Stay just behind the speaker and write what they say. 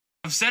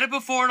I've said it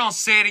before and I'll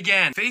say it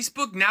again.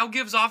 Facebook now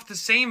gives off the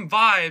same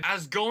vibe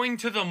as going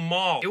to the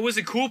mall. It was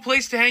a cool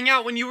place to hang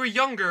out when you were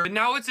younger, but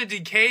now it's a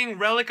decaying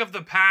relic of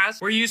the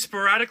past where you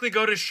sporadically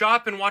go to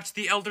shop and watch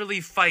the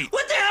elderly fight.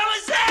 What the hell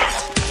is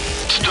that?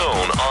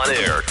 Stone on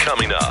Air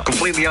coming up.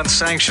 Completely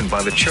unsanctioned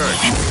by the church.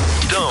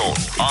 Stone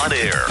on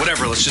Air.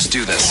 Whatever, let's just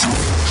do this.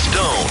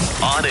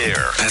 Stone on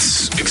Air.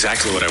 That's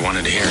exactly what I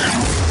wanted to hear.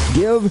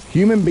 Give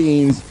human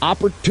beings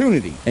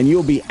opportunity, and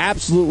you'll be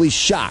absolutely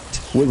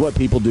shocked with what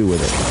people do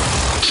with it.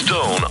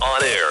 Stone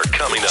on Air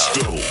coming up.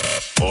 Stone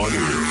on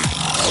Air.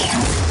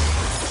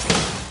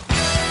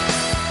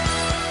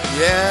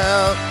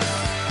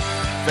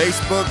 Yeah,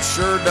 Facebook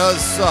sure does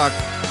suck.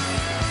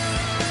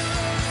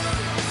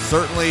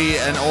 Certainly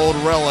an old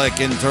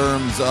relic in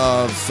terms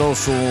of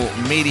social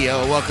media.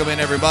 Welcome in,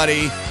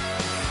 everybody.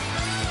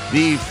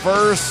 The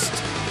first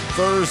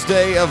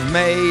Thursday of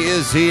May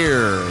is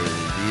here.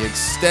 The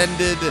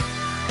extended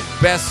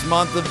best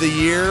month of the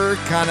year,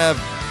 kind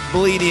of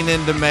bleeding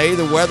into May.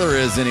 The weather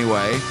is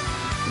anyway.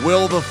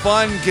 Will the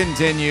fun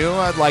continue?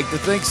 I'd like to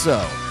think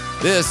so.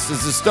 This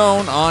is the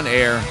Stone on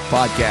Air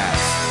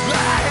podcast.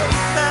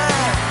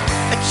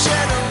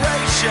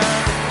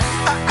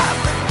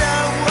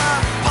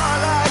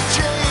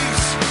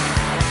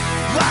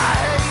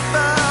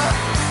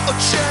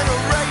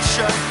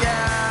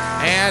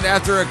 And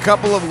after a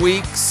couple of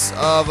weeks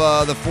of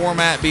the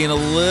format being a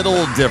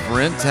little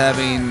different,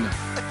 having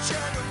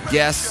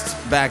guests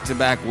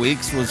back-to-back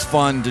weeks was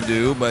fun to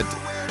do, but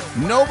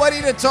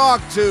nobody to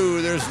talk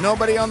to. There's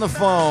nobody on the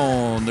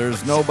phone.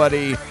 There's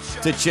nobody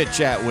to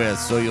chit-chat with,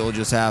 so you'll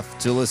just have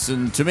to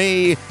listen to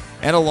me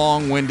and a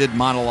long-winded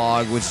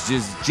monologue, which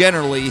is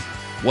generally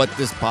what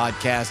this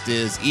podcast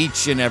is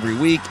each and every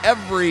week.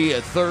 Every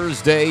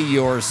Thursday,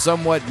 your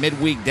somewhat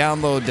midweek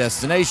download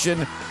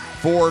destination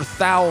for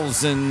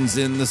thousands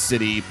in the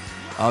city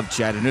of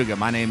Chattanooga.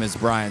 My name is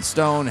Brian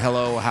Stone.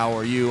 Hello, how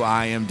are you?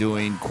 I am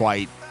doing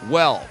quite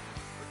well.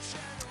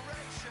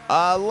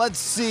 Let's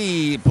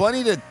see.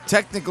 Plenty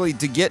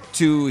to get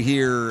to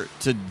here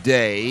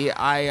today.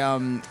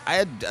 I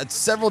had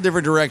several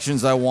different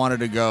directions I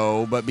wanted to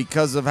go, but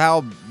because of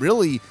how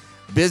really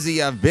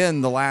busy I've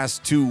been the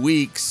last 2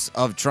 weeks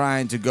of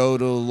trying to go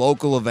to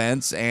local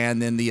events and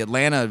then the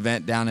Atlanta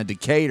event down in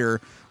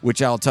Decatur,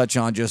 which I'll touch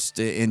on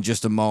in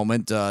just a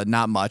moment.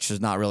 Not much.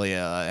 There's not really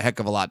a heck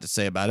of a lot to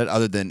say about it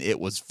other than it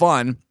was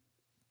fun.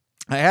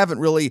 I haven't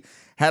really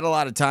had a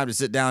lot of time to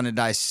sit down and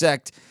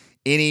dissect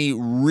any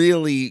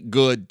really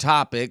good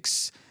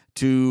topics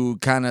to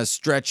kind of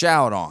stretch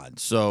out on.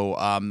 So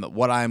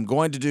what I'm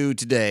going to do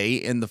today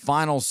in the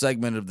final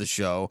segment of the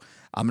show,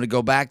 I'm going to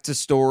go back to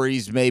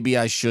stories maybe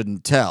I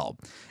shouldn't tell.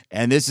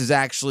 And this is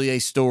actually a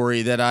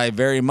story that I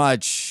very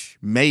much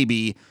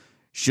maybe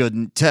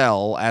shouldn't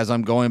tell as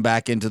I'm going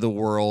back into the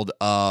world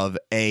of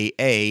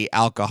AA,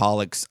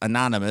 Alcoholics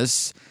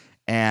Anonymous,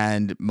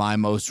 and my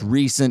most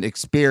recent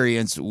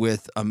experience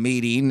with a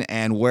meeting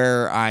and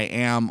where I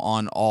am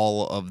on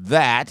all of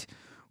that,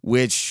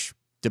 which,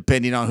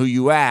 depending on who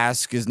you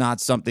ask, is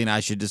not something I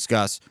should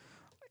discuss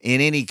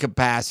in any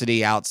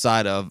capacity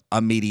outside of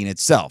a meeting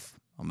itself.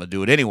 I'm going to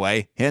do it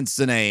anyway, hence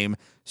the name,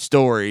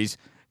 Stories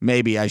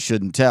Maybe I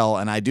Shouldn't Tell,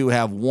 and I do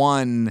have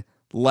one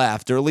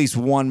left, or at least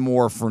one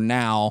more for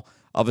now,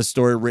 of a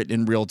story written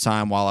in real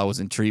time while I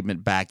was in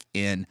treatment back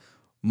in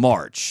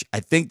March. I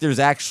think there's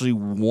actually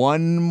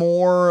one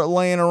more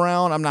laying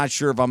around. I'm not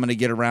sure if I'm going to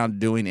get around to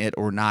doing it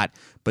or not,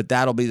 but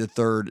that'll be the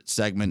third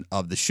segment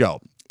of the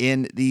show.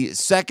 In the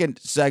second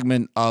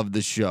segment of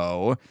the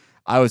show,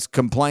 I was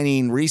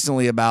complaining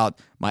recently about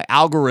my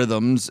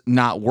algorithms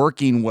not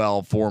working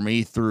well for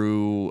me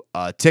through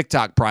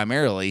TikTok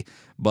primarily,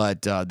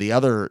 but the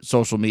other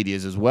social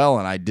medias as well,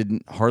 and I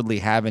didn't hardly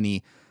have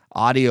any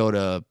audio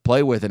to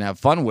play with and have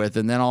fun with,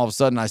 and then all of a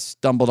sudden I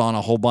stumbled on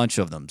a whole bunch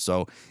of them.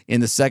 So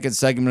in the second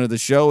segment of the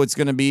show, it's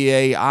going to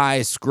be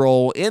I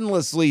scroll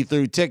endlessly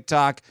through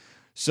TikTok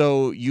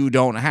so you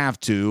don't have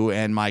to,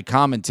 and my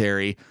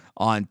commentary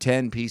on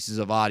 10 pieces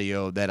of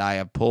audio that I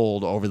have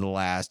pulled over the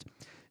last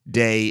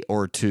day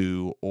or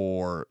two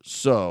or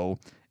so.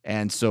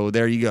 And so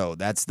there you go.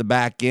 That's the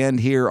back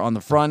end. Here on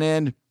the front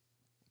end,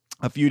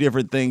 a few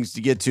different things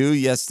to get to.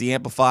 Yes, the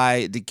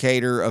Amplify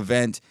Decatur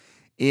event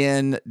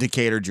in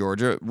Decatur,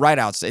 Georgia, right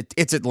outside.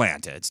 It's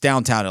Atlanta. It's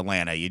downtown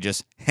Atlanta. You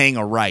just hang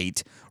a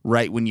right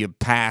when you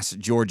pass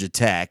Georgia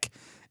Tech,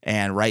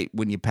 and right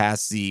when you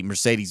pass the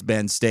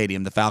Mercedes-Benz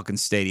Stadium, the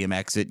Falcons Stadium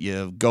exit,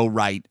 you go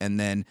right, and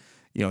then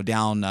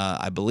down,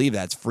 I believe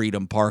that's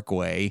Freedom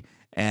Parkway,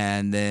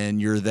 and then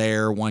you're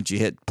there once you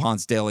hit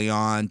Ponce de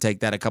Leon,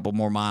 take that a couple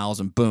more miles,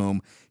 and boom,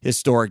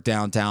 historic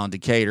downtown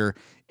Decatur.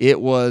 It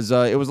was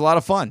a lot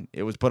of fun.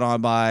 It was put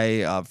on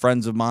by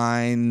friends of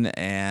mine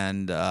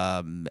and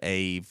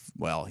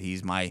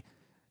he's my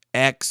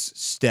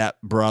ex-step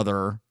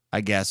brother, I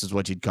guess is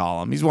what you'd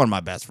call him. He's one of my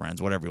best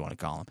friends, whatever you want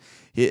to call him.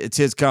 It's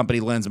his company,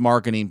 Lens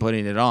Marketing,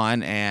 putting it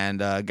on, and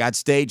got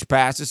stage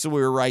passes, so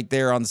we were right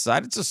there on the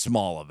side. It's a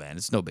small event.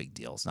 It's no big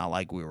deal. It's not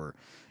like we were,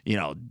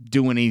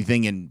 doing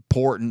anything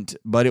important,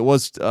 but it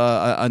was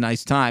a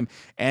nice time.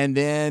 And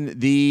then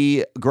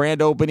the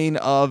grand opening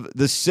of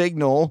the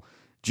Signal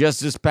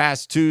just this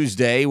past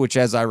Tuesday, which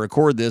as I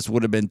record this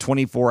would have been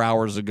 24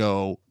 hours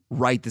ago,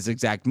 right this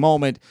exact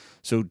moment.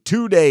 So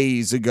 2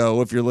 days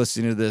ago, if you're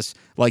listening to this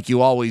like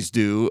you always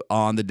do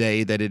on the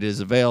day that it is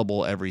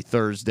available every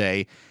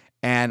Thursday.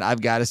 And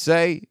I've got to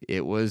say,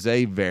 it was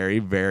a very,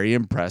 very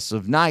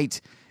impressive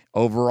night.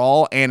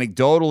 Overall,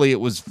 anecdotally, it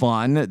was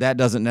fun. That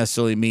doesn't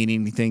necessarily mean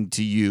anything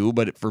to you,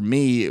 but for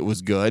me, it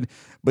was good.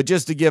 But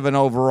just to give an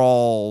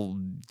overall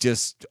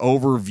just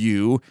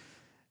overview,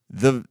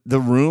 the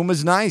room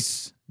is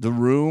nice. The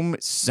room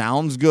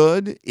sounds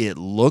good. It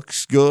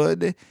looks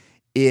good.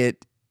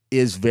 It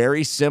is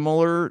very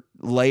similar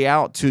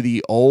layout to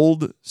the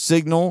old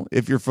Signal,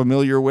 if you're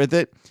familiar with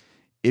it.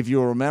 If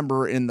you'll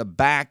remember, in the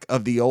back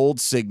of the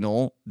old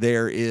Signal,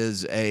 there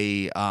is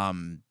there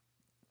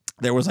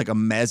was like a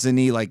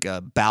mezzanine, like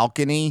a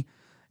balcony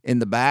in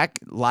the back.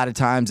 A lot of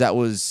times that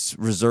was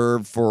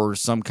reserved for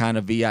some kind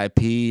of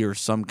VIP or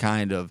some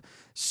kind of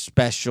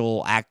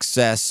special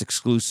access,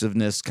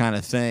 exclusiveness kind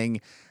of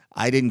thing.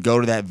 I didn't go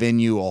to that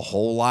venue a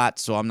whole lot,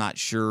 so I'm not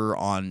sure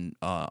on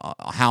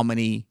how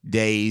many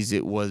days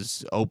it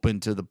was open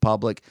to the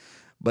public.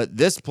 But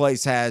this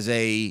place has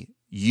a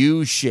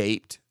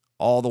U-shaped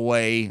all the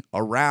way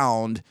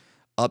around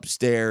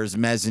upstairs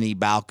mezzanine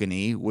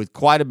balcony with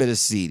quite a bit of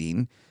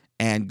seating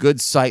and good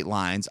sight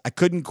lines. I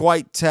couldn't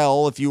quite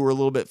tell if you were a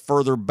little bit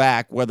further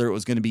back whether it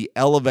was going to be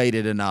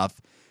elevated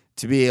enough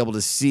to be able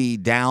to see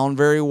down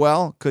very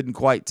well. Couldn't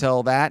quite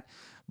tell that,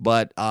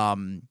 but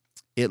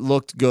it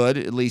looked good,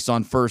 at least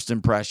on first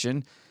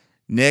impression.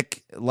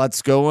 Nick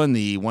Let's Go and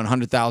the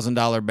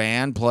 $100,000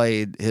 band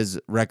played his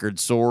record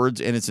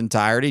Swords in its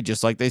entirety,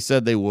 just like they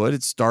said they would.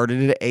 It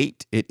started at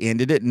 8. It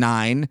ended at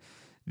 9.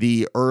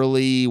 The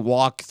early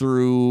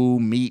walkthrough,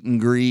 meet and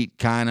greet,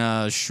 kind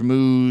of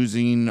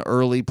schmoozing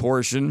early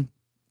portion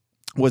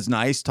was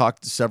nice.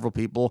 Talked to several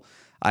people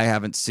I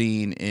haven't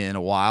seen in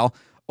a while.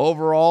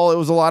 Overall, it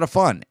was a lot of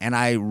fun, and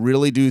I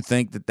really do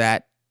think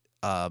that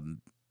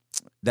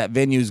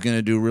venue is going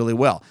to do really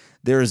well.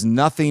 There is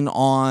nothing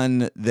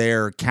on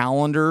their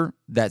calendar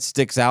that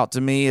sticks out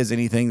to me as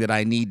anything that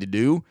I need to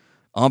do.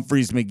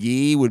 Humphreys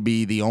McGee would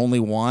be the only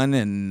one,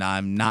 and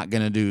I'm not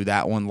going to do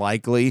that one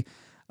likely.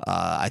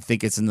 I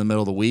think it's in the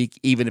middle of the week.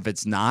 Even if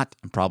it's not,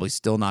 I'm probably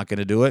still not going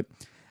to do it.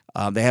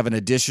 They have an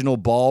additional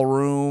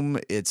ballroom.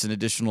 It's an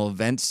additional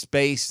event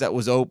space that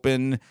was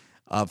open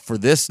for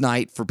this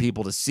night for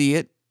people to see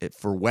it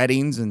for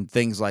weddings and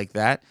things like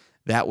that.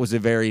 That was a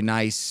very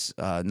nice,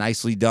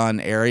 nicely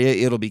done area.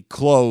 It'll be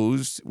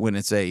closed when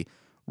it's a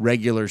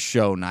regular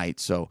show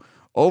night. So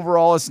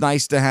overall, it's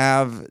nice to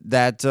have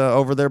that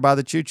over there by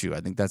the Choo Choo.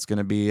 I think that's going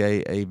to be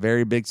a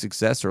very big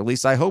success, or at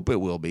least I hope it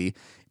will be.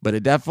 But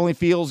it definitely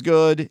feels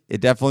good. It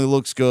definitely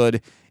looks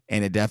good.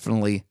 And it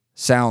definitely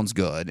sounds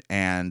good.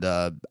 And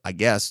I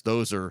guess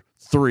those are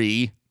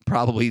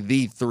probably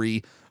the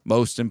three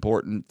most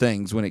important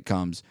things when it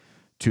comes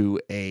to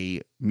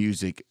a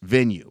music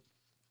venue.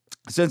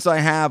 Since I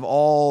have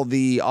all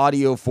the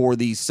audio for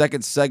the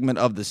second segment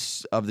of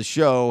the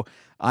show,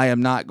 I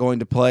am not going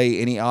to play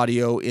any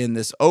audio in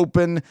this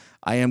open.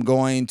 I am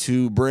going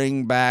to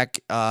bring back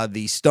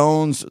the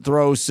Stones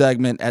Throw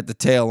segment at the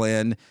tail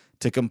end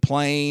to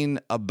complain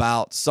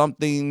about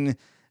something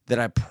that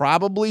I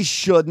probably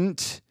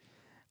shouldn't.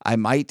 I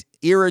might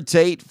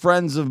irritate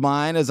friends of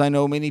mine, as I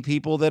know many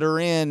people that are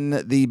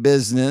in the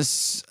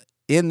business,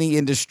 in the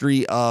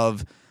industry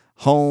of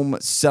home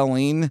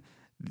selling,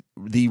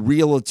 the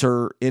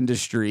realtor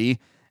industry,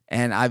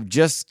 and I've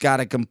just got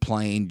to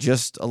complain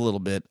just a little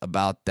bit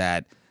about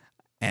that.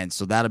 And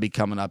so that'll be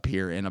coming up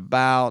here in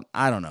about,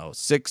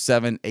 6,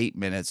 7, 8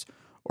 minutes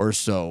or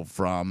so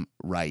from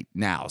right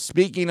now.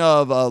 Speaking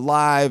of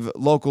live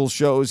local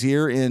shows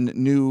here in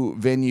new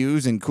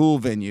venues and cool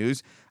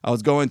venues, I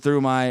was going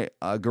through my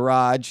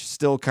garage,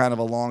 still kind of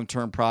a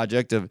long-term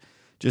project of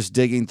just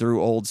digging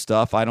through old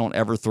stuff. I don't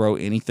ever throw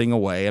anything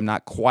away. I'm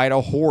not quite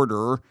a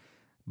hoarder,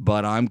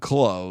 but I'm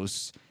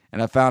close.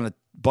 And I found a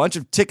bunch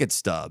of ticket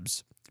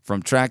stubs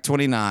from Track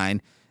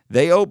 29.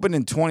 They opened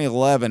in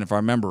 2011, if I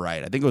remember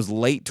right. I think it was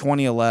late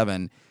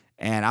 2011.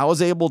 And I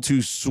was able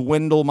to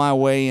swindle my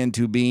way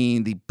into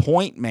being the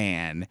point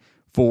man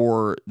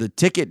for the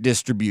ticket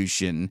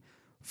distribution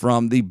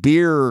from the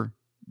beer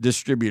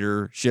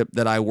distributorship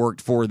that I worked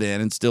for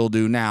then and still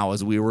do now,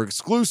 as we were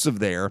exclusive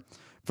there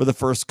for the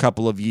first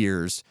couple of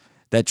years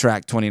that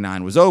Track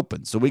 29 was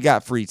open. So we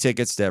got free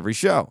tickets to every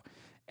show.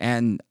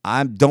 And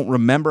I don't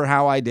remember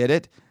how I did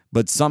it,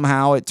 but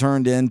somehow it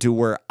turned into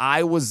where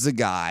I was the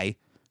guy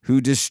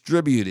who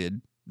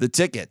distributed the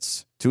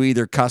tickets to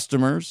either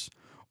customers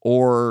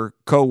or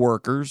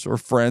coworkers or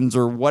friends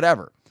or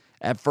whatever.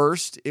 At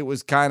first, it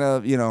was kind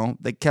of,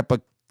 they kept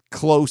a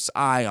close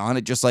eye on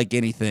it, just like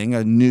anything.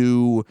 A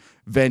new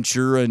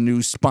venture, a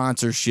new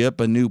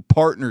sponsorship, a new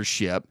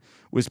partnership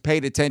was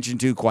paid attention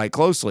to quite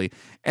closely.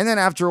 And then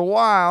after a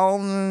while,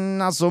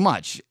 not so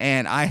much.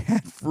 And I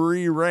had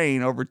free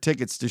reign over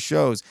tickets to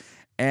shows.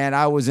 and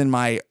I was in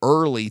my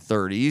early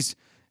 30s.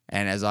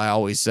 And as I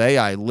always say,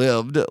 I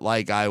lived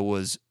like I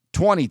was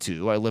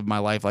 22. I lived my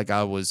life like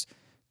I was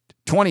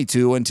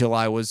 22 until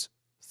I was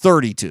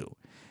 32.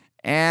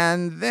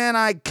 And then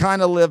I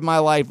kind of lived my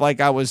life like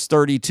I was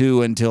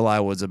 32 until I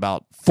was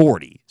about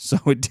 40. So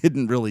it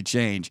didn't really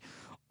change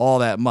all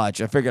that much.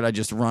 I figured I'd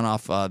just run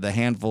off the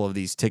handful of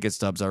these ticket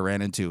stubs I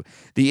ran into.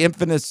 The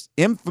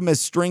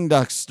infamous String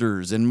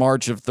Dusters in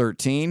March of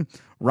 13.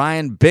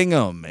 Ryan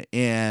Bingham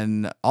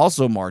in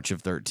also March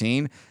of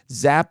 13.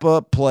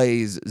 Zappa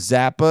plays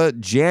Zappa,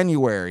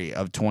 January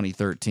of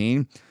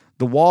 2013.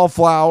 The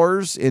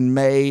Wallflowers in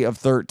May of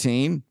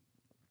 13.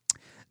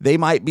 They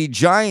Might Be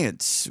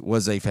Giants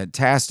was a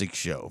fantastic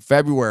show.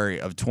 February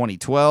of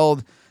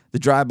 2012. The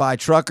Drive-By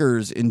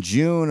Truckers in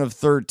June of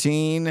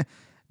 13.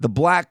 The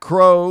Black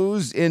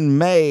Crowes in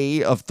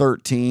May of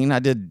 13.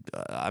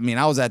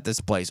 I was at this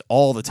place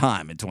all the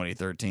time in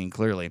 2013,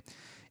 clearly.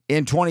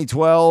 In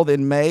 2012,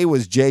 in May,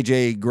 was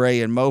J.J.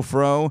 Gray and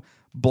Mofro.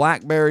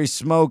 Blackberry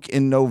Smoke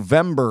in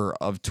November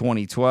of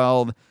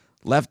 2012.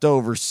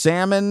 Leftover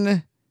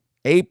Salmon,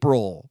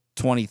 April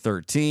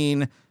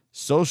 2013.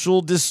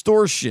 Social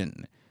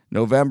Distortion,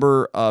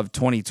 November of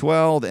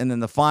 2012. And then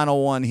the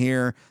final one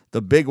here,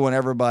 the big one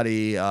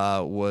everybody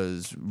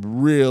was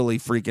really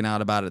freaking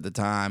out about at the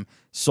time,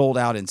 sold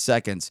out in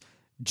seconds.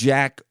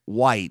 Jack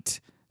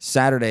White,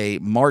 Saturday,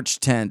 March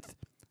 10th,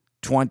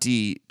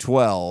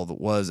 2012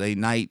 was a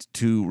night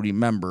to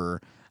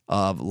remember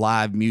of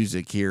live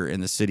music here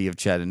in the city of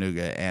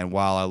Chattanooga. And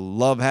while I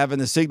love having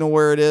the signal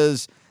where it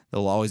is,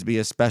 there'll always be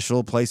a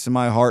special place in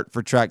my heart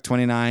for Track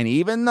 29,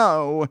 even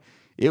though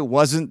it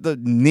wasn't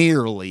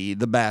nearly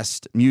the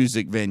best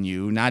music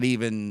venue.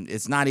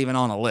 It's not even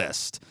on a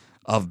list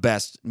of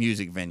best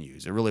music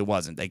venues. It really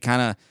wasn't. They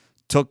kind of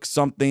took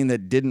something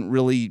that didn't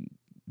really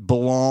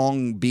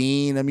belong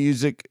being a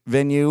music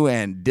venue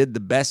and did the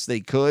best they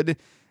could.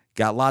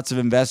 Got lots of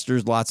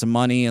investors, lots of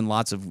money, and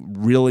lots of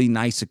really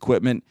nice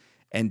equipment,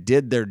 and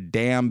did their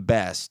damn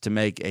best to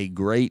make a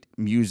great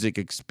music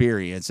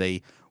experience,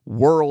 a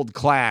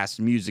world-class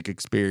music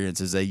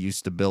experience, as they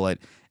used to bill it.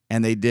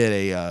 And they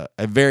did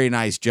a very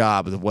nice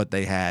job of what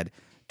they had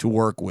to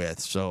work with.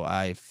 So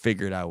I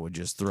figured I would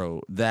just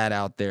throw that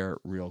out there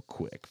real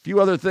quick. A few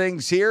other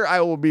things here.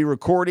 I will be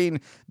recording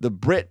the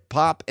Brit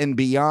Pop and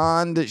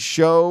Beyond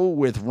show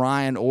with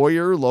Ryan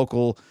Oyer,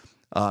 local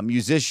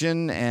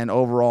musician and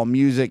overall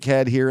music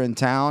head here in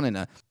town, and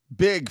a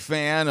big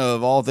fan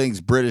of all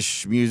things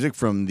British music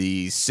from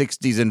the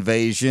 60s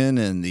invasion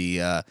and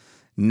the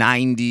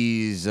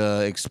 90s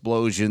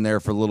explosion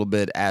there for a little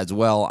bit as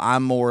well.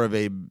 I'm more of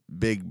a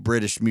big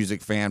British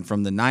music fan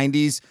from the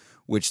 90s,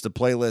 which the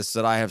playlist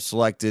that I have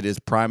selected is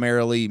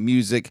primarily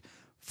music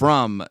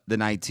from the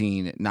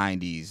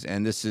 1990s.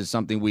 And this is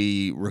something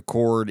we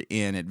record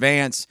in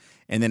advance,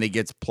 and then it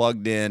gets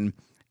plugged in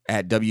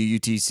at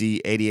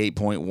WUTC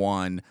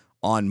 88.1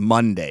 on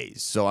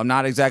Mondays. So I'm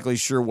not exactly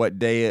sure what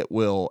day it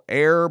will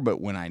air, but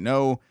when I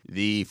know,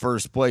 the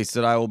first place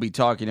that I will be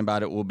talking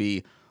about it will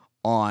be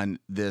on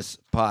this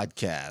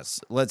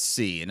podcast. Let's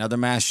see. Another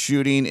mass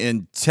shooting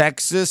in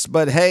Texas,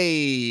 but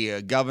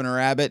hey, Governor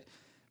Abbott,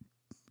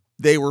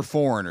 they were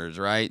foreigners,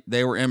 right?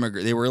 They were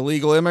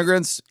illegal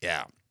immigrants?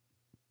 Yeah.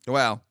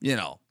 Well,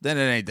 then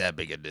it ain't that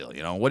big a deal.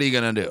 What are you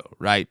going to do,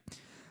 right?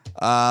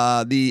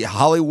 The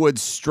Hollywood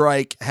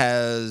strike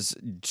has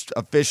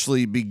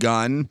officially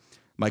begun.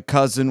 My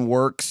cousin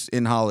works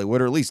in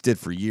Hollywood, or at least did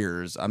for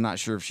years. I'm not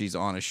sure if she's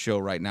on a show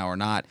right now or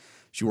not.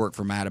 She worked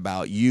for Mad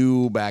About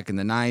You back in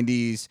the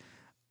 90s.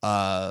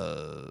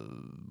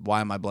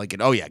 Why am I blanking?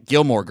 Oh, yeah,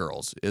 Gilmore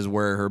Girls is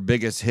where her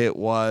biggest hit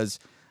was.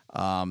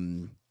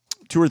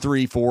 2 or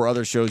 3, 4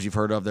 other shows you've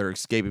heard of that are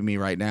escaping me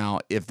right now.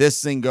 If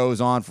this thing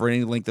goes on for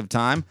any length of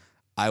time,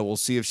 I will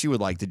see if she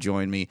would like to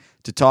join me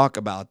to talk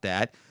about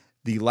that.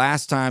 The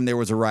last time there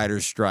was a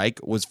writer's strike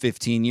was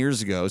 15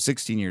 years ago,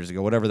 16 years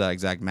ago, whatever that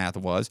exact math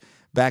was,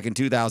 back in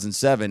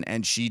 2007.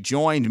 And she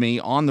joined me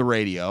on the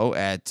radio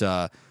at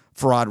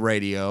Fraud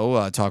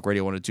Radio, Talk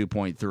Radio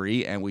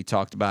 102.3, and we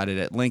talked about it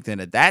at length. And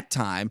at that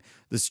time,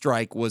 the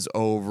strike was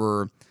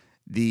over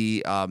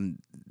the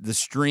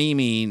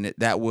streaming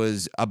that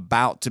was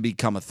about to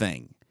become a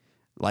thing,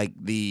 like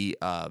the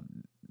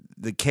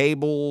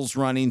cables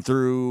running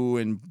through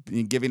and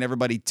giving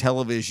everybody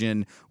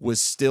television was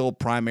still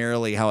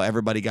primarily how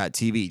everybody got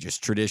TV,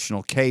 just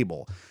traditional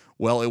cable.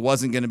 Well, it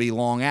wasn't going to be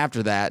long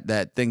after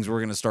that things were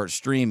going to start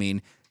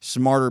streaming.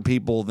 Smarter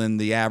people than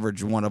the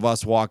average one of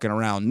us walking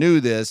around knew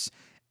this,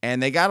 and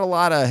they got a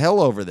lot of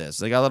hell over this.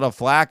 They got a lot of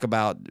flack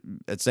about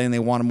it, saying they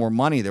wanted more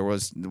money. There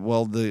was,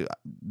 the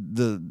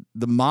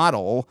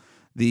model,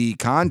 the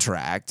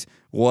contract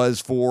was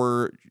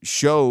for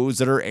shows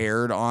that are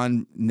aired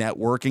on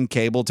network and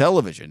cable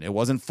television. It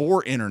wasn't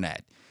for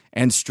internet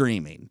and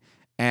streaming.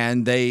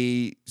 And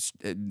they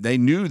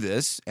knew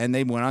this, and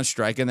they went on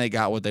strike, and they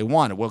got what they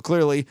wanted. Well,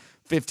 clearly,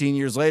 15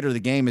 years later, the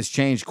game has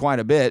changed quite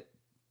a bit.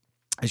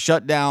 A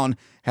shutdown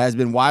has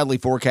been widely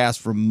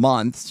forecast for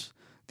months.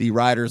 The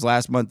writers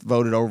last month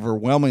voted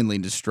overwhelmingly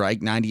to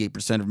strike,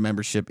 98% of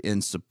membership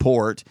in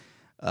support.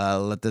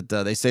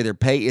 They say their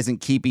pay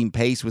isn't keeping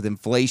pace with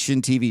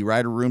inflation. TV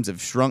writer rooms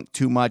have shrunk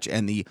too much,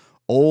 and the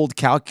old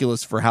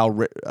calculus for how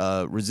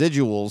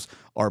residuals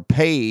are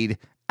paid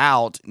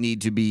out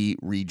need to be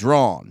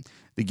redrawn.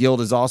 The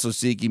Guild is also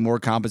seeking more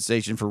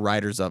compensation for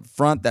writers up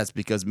front. That's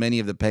because many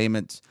of the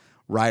payments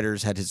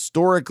writers had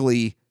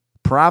historically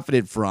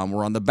profited from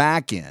were on the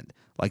back end,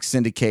 like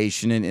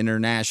syndication and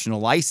international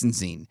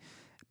licensing.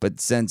 But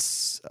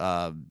since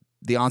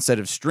the onset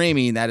of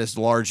streaming, that has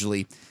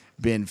largely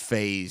been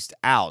phased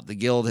out. The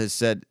Guild has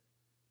said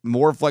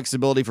more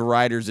flexibility for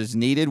writers is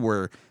needed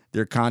where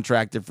they're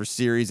contracted for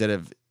series that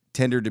have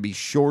tended to be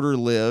shorter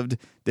lived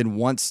than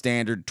once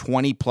standard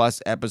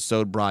 20-plus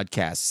episode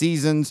broadcast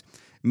seasons.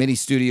 Many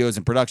studios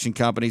and production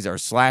companies are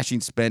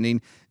slashing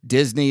spending.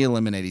 Disney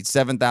eliminated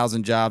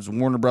 7,000 jobs.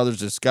 Warner Brothers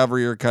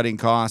Discovery are cutting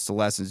costs to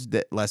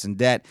lessen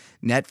debt.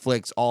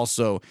 Netflix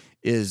also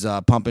is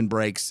pumping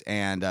brakes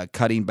and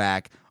cutting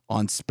back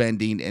on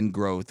spending and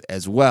growth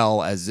as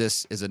well, as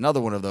this is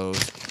another one of those.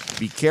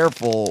 Be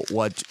careful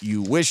what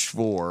you wish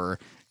for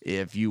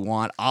if you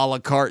want a la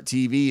carte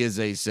TV, as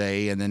they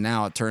say, and then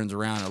now it turns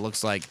around. It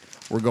looks like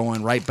we're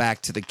going right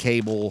back to the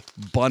cable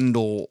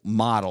bundle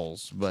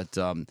models. But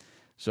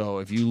so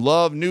if you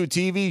love new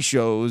TV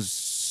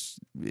shows,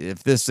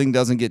 if this thing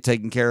doesn't get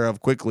taken care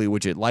of quickly,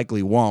 which it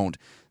likely won't,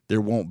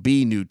 there won't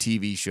be new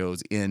TV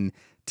shows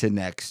into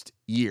next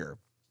year.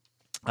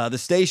 The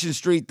Station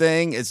Street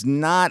thing, it's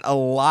not a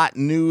lot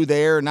new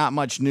there, not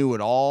much new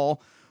at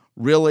all,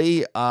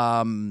 really.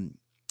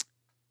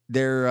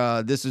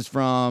 This is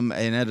from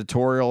an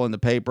editorial in the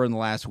paper in the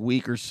last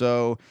week or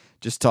so.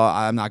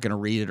 I'm not going to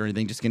read it or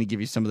anything, just going to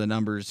give you some of the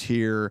numbers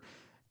here.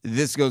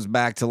 This goes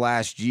back to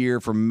last year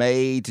from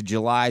May to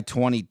July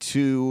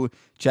 22.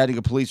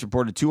 Chattanooga police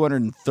reported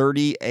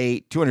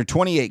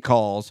 228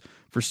 calls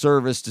for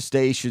service to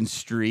Station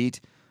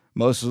Street.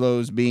 Most of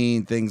those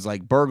being things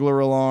like burglar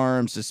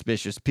alarms,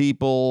 suspicious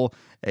people,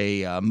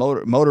 a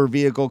motor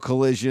vehicle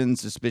collision,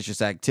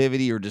 suspicious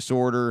activity or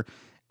disorder.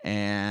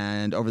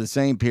 And over the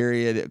same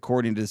period,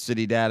 according to the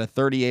city data,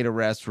 38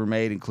 arrests were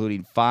made,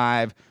 including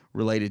 5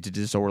 related to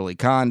disorderly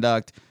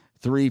conduct,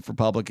 3 for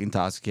public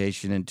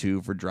intoxication, and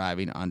 2 for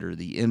driving under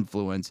the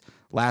influence.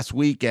 Last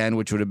weekend,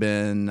 which would have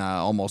been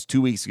almost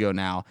 2 weeks ago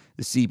now,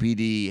 the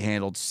CPD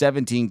handled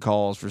 17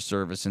 calls for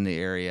service in the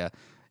area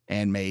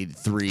and made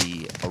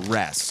 3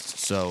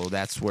 arrests. So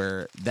that's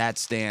where that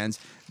stands.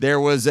 There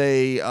was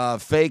a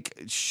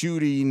fake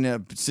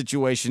shooting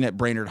situation at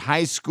Brainerd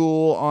High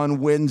School on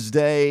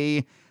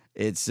Wednesday.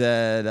 It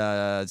said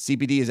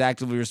CPD is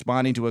actively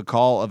responding to a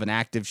call of an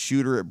active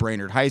shooter at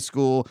Brainerd High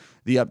School.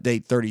 The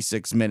update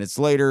 36 minutes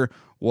later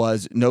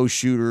was no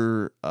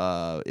shooter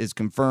is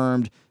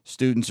confirmed.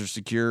 Students are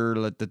secure.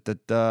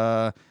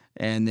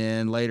 And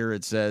then later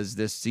it says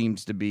this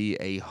seems to be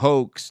a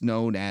hoax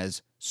known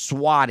as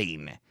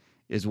swatting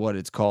is what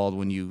it's called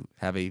when you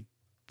have a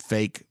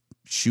fake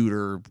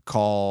shooter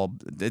call.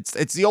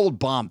 It's the old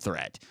bomb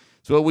threat.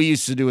 It's what we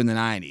used to do in the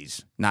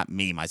 90s. Not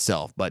me,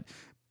 myself, but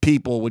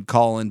people would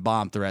call in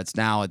bomb threats.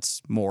 Now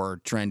it's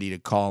more trendy to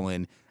call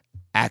in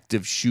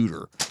active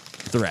shooter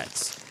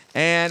threats.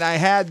 And I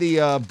had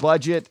the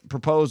budget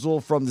proposal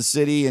from the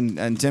city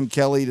and Tim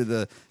Kelly to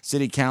the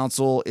city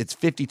council. It's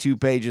 52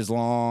 pages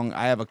long.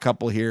 I have a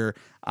couple here.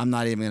 I'm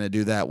not even going to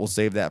do that. We'll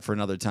save that for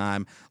another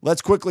time.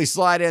 Let's quickly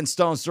slide in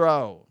Stone's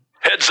Throw.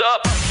 Heads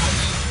up.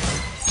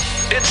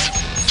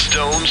 It's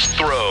Stone's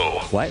Throw.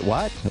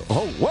 What?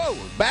 Oh, whoa.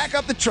 Back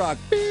up the truck.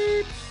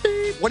 Beep,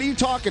 beep. What are you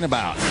talking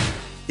about?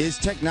 Is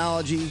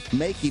technology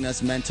making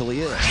us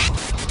mentally ill?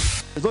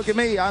 Look at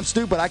me. I'm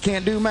stupid. I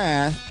can't do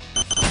math.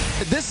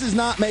 This is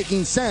not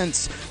making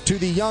sense to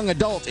the young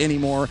adult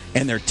anymore,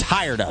 and they're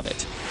tired of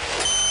it.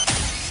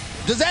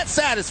 Does that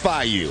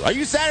satisfy you? Are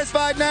you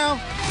satisfied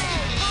now?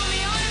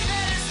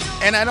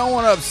 And I don't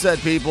want to upset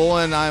people,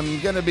 and I'm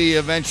going to be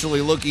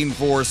eventually looking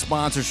for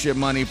sponsorship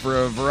money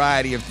for a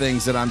variety of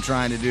things that I'm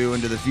trying to do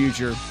into the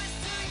future.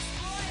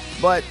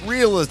 But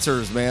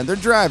realtors, man, they're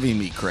driving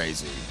me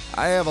crazy.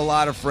 I have a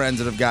lot of friends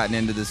that have gotten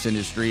into this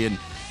industry, and,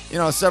 you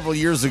know, several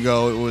years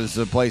ago, it was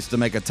a place to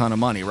make a ton of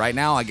money. Right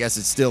now, I guess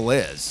it still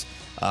is.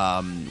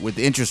 With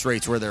the interest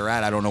rates where they're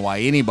at, I don't know why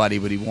anybody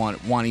would be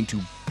wanting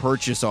to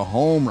purchase a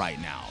home right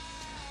now.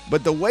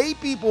 But the way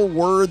people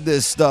word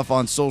this stuff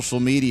on social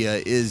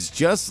media is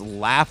just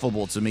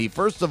laughable to me.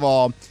 First of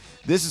all,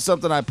 this is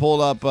something I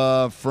pulled up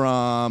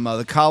from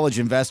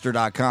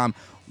thecollegeinvestor.com.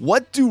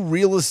 What do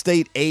real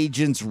estate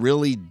agents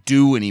really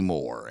do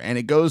anymore? And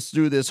it goes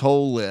through this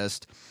whole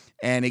list,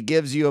 and it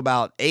gives you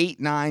about 8,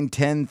 9,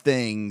 10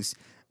 things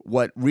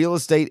what real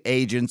estate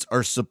agents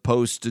are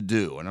supposed to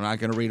do. And I'm not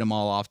going to read them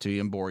all off to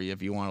you and bore you.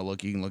 If you want to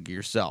look, you can look at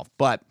yourself.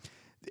 But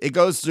it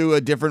goes through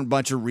a different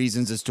bunch of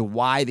reasons as to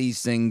why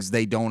these things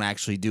they don't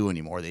actually do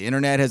anymore. The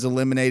internet has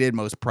eliminated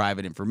most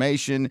private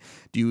information.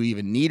 Do you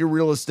even need a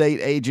real estate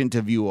agent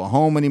to view a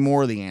home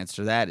anymore? The answer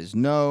to that is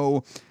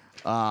no.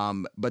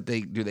 But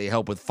do they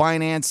help with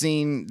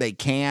financing? They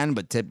can,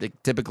 but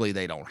typically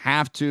they don't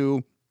have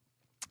to.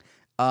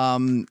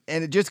 And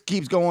it just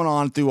keeps going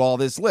on through all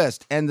this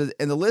list. And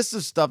the list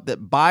of stuff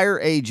that buyer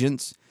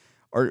agents,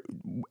 or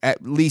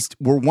at least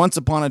were once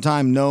upon a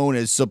time known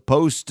as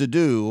supposed to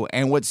do,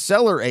 and what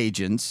seller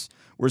agents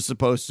were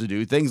supposed to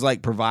do, things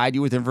like provide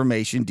you with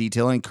information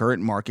detailing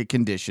current market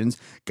conditions,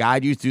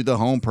 guide you through the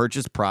home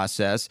purchase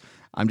process.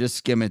 I'm just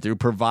skimming through.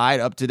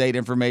 Provide up-to-date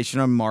information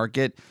on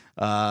market.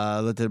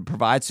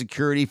 Provide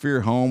security for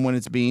your home when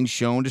it's being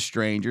shown to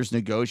strangers.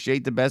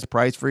 Negotiate the best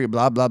price for you.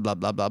 Blah, blah, blah,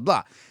 blah, blah,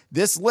 blah.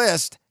 This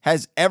list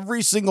has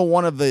every single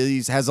one of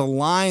these has a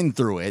line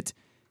through it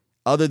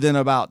other than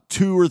about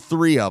 2 or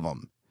 3 of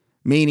them,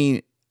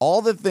 meaning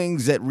all the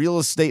things that real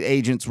estate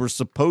agents were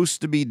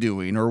supposed to be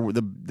doing or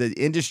the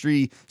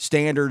industry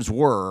standards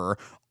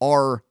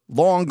are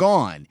long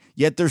gone.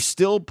 Yet they're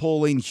still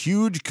pulling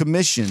huge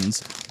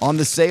commissions on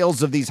the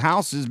sales of these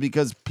houses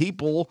because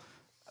people,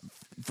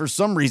 for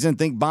some reason,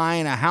 think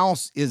buying a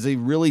house is a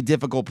really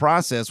difficult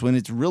process when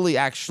it's really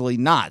actually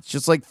not. It's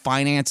just like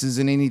finances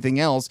and anything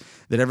else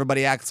that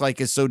everybody acts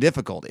like is so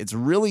difficult. It's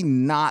really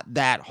not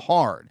that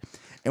hard.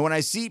 And when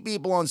I see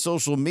people on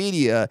social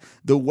media,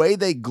 the way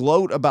they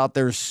gloat about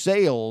their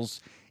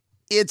sales,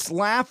 it's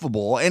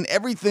laughable. And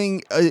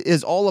everything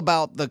is all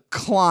about the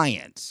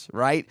clients,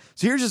 right?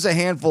 So here's just a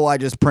handful I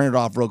just printed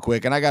off real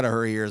quick. And I got to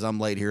hurry here as I'm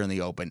late here in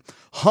the open.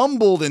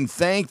 Humbled and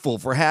thankful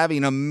for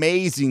having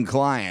amazing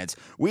clients.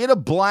 We had a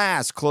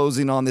blast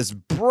closing on this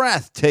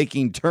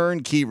breathtaking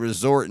turnkey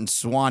resort in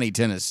Swanee,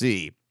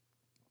 Tennessee.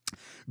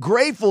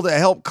 Grateful to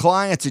help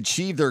clients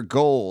achieve their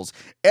goals.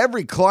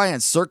 Every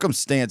client's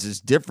circumstance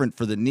is different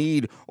for the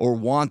need or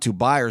want to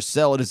buy or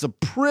sell. It is a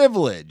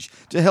privilege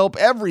to help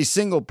every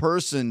single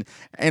person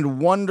and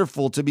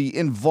wonderful to be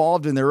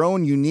involved in their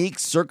own unique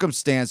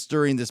circumstance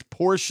during this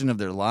portion of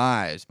their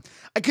lives.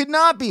 I could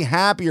not be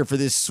happier for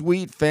this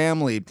sweet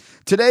family.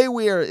 Today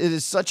it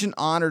is such an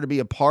honor to be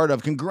a part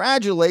of.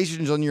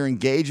 Congratulations on your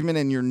engagement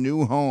and your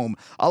new home.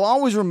 I'll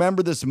always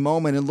remember this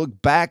moment and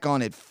look back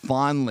on it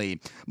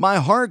fondly. My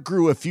heart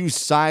grew a few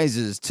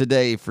sizes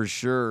today for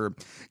sure.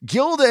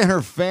 Gilda and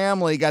her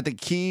family got the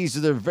keys to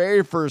their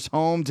very first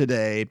home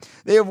today.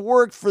 They have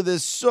worked for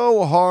this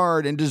so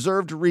hard and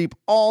deserve to reap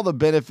all the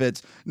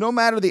benefits. No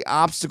matter the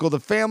obstacle,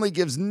 the family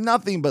gives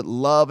nothing but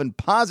love and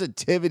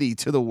positivity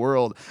to the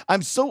world.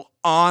 I'm so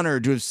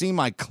honored to have seen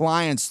my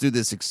clients through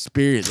this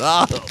experience.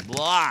 Oh,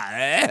 blah.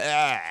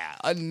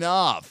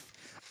 Enough.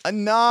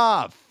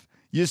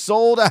 You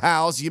sold a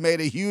house, you made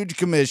a huge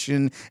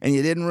commission, and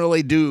you didn't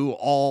really do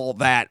all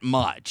that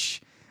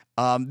much.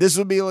 This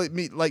would be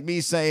like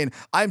me saying,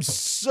 I'm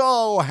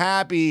so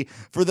happy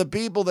for the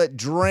people that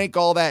drank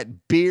all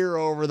that beer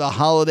over the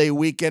holiday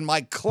weekend.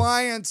 My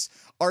clients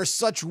are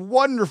such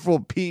wonderful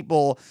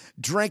people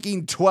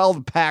drinking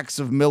 12 packs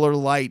of Miller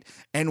Lite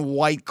and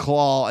White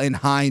Claw in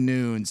high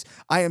noons.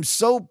 I am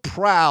so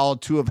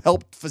proud to have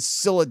helped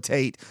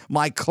facilitate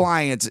my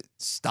clients.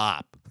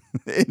 Stop.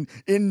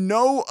 In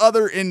no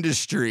other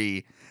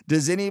industry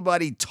does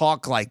anybody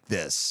talk like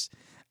this.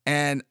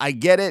 And I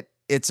get it.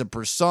 It's a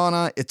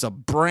persona. It's a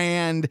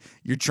brand.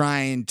 You're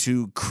trying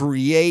to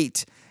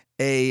create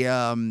a,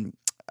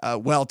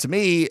 well, to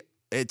me,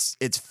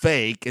 it's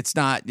fake. It's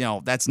not,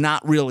 that's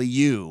not really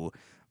you.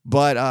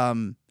 But,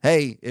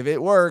 hey, if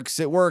it works,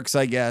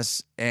 I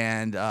guess.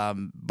 And,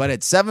 but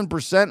at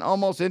 7%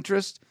 almost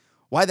interest,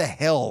 why the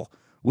hell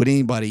would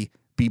anybody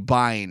be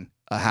buying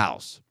a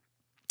house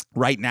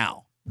right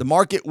now? The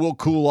market will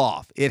cool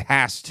off. It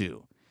has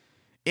to.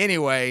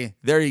 Anyway,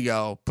 there you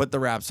go. Put the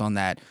wraps on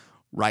that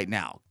right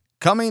now.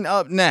 Coming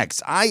up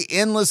next, I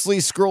endlessly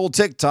scroll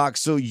TikTok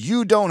so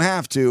you don't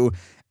have to.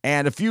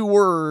 And a few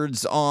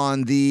words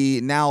on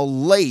the now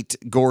late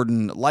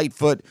Gordon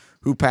Lightfoot,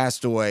 who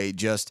passed away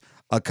just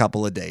a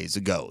couple of days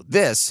ago.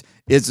 This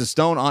is the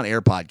Stone on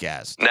Air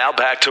podcast. Now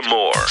back to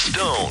more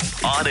Stone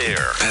on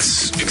Air.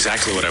 That's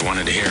exactly what I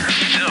wanted to hear.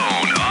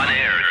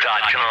 StoneOnAir.com.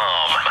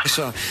 I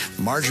saw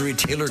Marjorie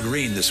Taylor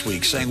Greene this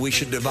week saying we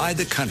should divide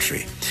the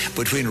country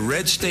between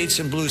red states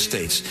and blue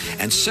states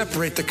and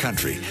separate the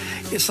country.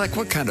 It's like,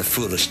 what kind of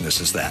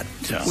foolishness is that?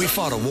 Yeah. We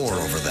fought a war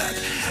over that.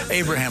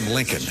 Abraham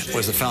Lincoln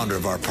was the founder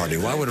of our party.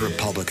 Why would a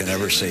Republican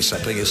ever say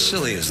something as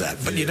silly as that?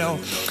 But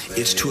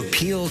it's to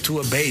appeal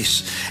to a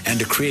base and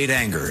to create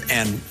anger.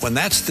 And when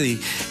that's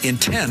the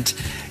intent,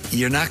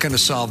 you're not going to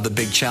solve the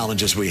big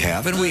challenges we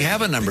have. And we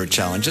have a number of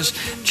challenges,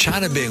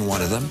 China being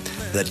one of them,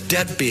 the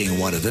debt being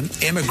one of them,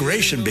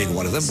 immigration being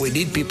one of them. We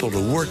need people to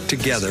work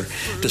together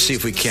to see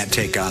if we can't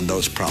take on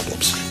those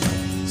problems.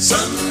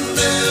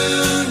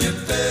 Sundown, you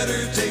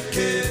better take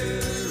care.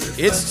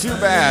 It's too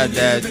bad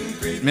that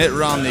Mitt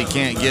Romney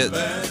can't get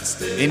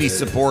any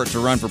support to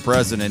run for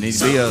president. He'd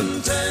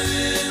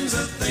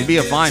be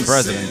a fine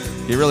president.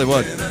 He really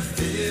would.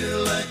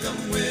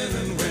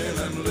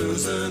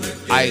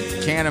 I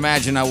can't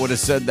imagine I would have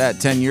said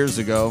that 10 years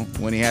ago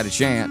when he had a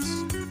chance.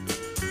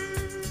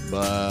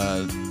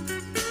 But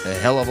a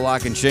hell of a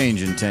lot can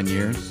change in 10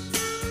 years.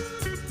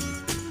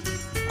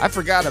 I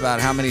forgot about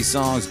how many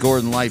songs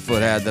Gordon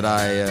Lightfoot had that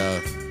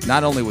I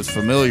not only was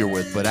familiar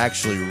with, but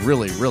actually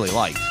really, really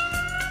liked.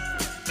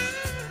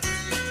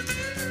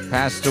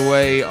 Passed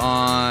away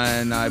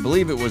on, I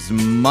believe it was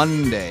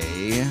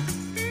Monday.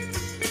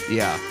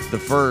 Yeah, the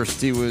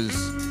 1st. He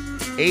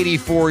was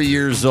 84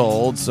 years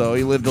old, so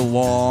he lived a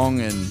long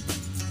and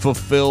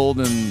fulfilled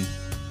and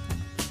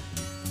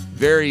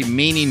very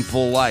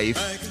meaningful life.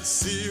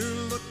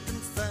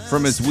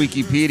 From his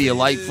Wikipedia,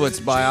 Lightfoot's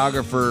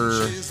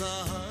biographer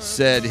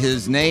said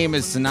his name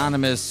is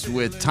synonymous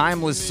with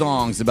timeless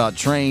songs about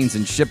trains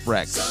and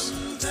shipwrecks,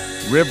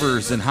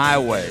 rivers and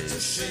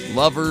highways,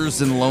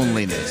 lovers and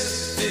loneliness.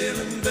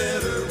 Feeling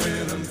better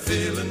when I'm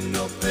feeling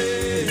no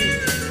pain.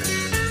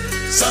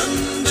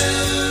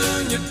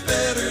 Sundown, you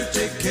better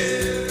take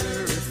care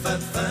if I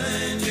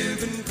find you've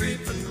been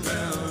creeping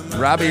around.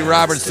 Robbie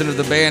Robertson of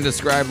the band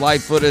described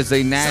Lightfoot as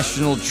a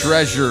national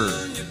treasure.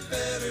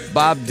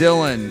 Bob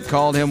Dylan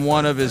called him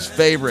one of his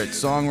favorite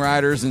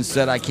songwriters and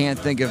said, "I can't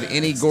think of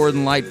any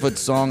Gordon Lightfoot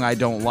song I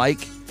don't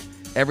like.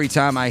 Every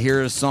time I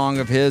hear a song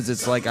of his,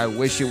 it's like I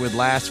wish it would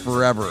last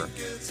forever."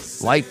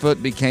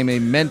 Lightfoot became a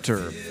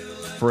mentor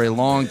for a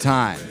long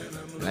time,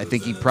 and I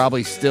think he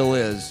probably still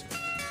is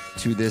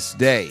to this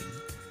day.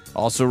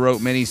 Also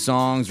wrote many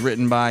songs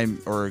written by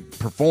or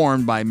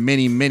performed by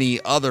many,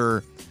 many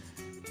other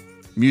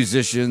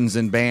musicians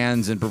and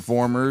bands and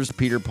performers: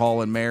 Peter,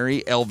 Paul, and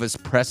Mary,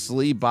 Elvis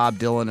Presley, Bob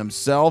Dylan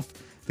himself,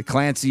 the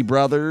Clancy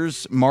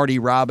Brothers, Marty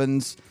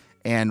Robbins,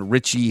 and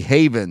Richie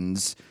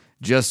Havens,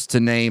 just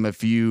to name a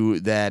few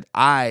that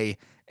I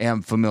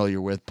am familiar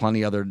with.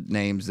 Plenty other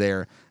names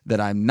there that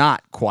I'm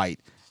not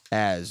quite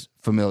as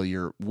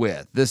familiar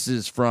with. This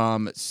is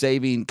from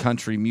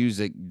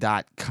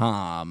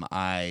savingcountrymusic.com,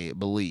 I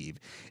believe.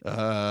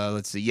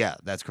 Let's see. Yeah,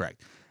 that's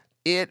correct.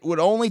 It would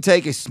only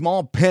take a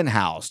small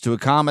penthouse to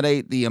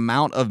accommodate the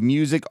amount of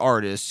music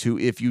artists who,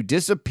 if you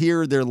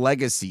disappeared their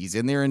legacies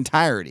in their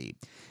entirety,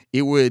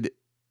 it would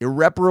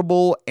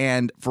irreparable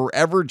and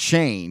forever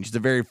change the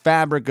very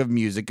fabric of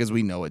music as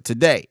we know it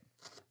today.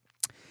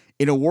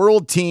 In a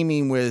world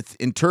teeming with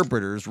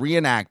interpreters,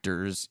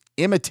 reenactors,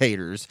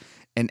 imitators,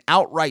 and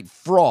outright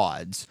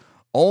frauds,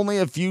 only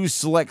a few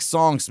select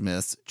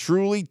songsmiths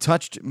truly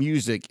touched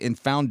music in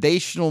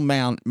foundational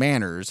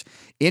manners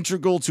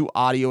integral to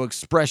audio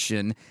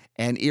expression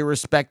and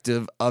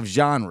irrespective of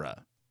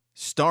genre.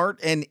 Start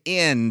and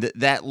end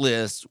that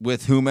list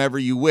with whomever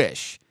you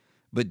wish,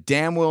 but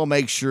damn well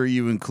make sure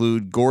you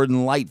include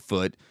Gordon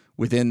Lightfoot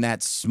within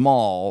that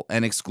small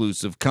and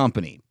exclusive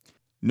company.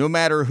 No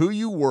matter who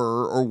you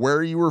were or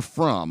where you were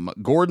from,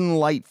 Gordon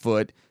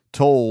Lightfoot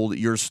told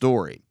your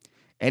story.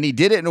 And he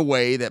did it in a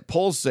way that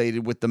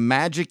pulsated with the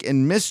magic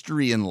and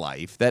mystery in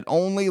life that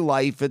only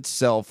life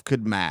itself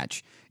could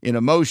match in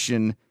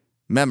emotion,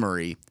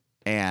 memory,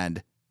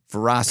 and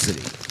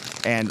ferocity.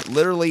 And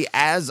literally,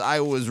 as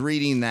I was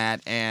reading that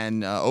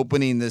and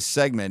opening this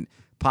segment,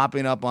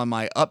 popping up on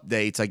my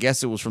updates, I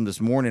guess it was from this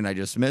morning, I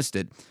just missed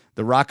it,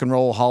 the Rock and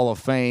Roll Hall of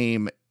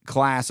Fame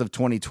class of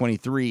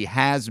 2023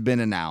 has been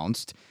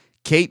announced.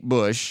 Kate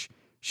Bush,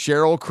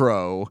 Sheryl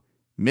Crow,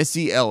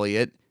 Missy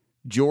Elliott,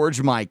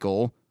 George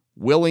Michael,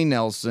 Willie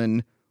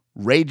Nelson,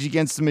 Rage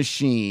Against the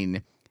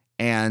Machine,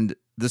 and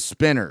the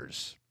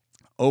Spinners.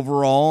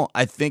 Overall,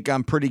 I think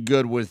I'm pretty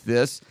good with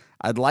this.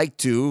 I'd like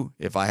to,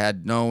 if I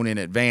had known in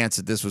advance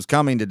that this was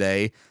coming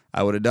today,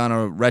 I would have done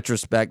a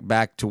retrospect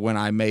back to when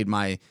I made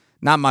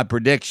not my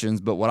predictions,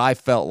 but what I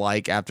felt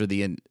like after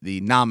the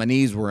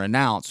nominees were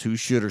announced, who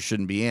should or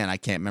shouldn't be in. I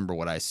can't remember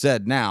what I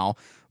said now,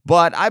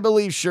 but I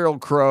believe Sheryl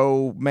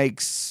Crow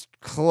makes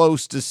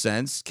close to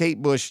sense.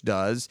 Kate Bush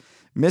does.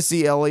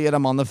 Missy Elliott,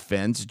 I'm on the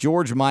fence.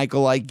 George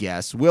Michael, I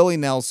guess. Willie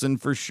Nelson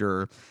for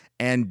sure.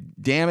 And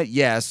damn it,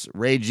 yes,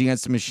 Rage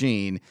Against the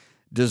Machine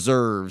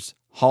deserves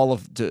Hall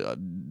of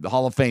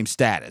Fame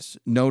status,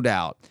 no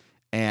doubt.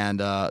 And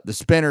the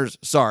Spinners,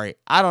 sorry,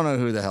 I don't know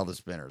who the hell the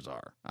Spinners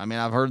are. I mean,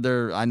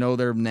 I know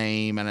their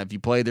name, and if you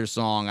play their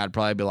song, I'd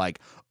probably be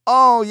like,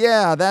 oh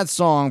yeah, that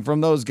song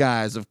from those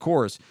guys, of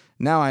course.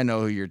 Now I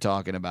know who you're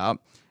talking about.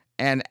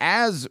 And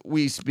as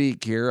we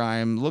speak here,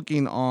 I'm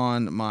looking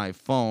on my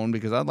phone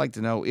because I'd like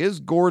to know, is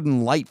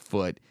Gordon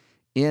Lightfoot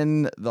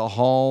in the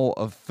Hall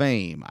of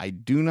Fame? I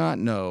do not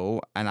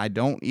know, and I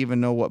don't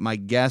even know what my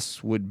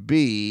guess would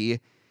be.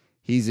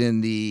 He's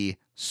in the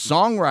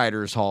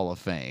Songwriters Hall of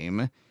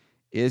Fame.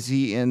 Is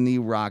he in the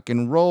Rock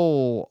and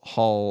Roll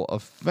Hall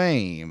of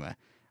Fame?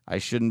 I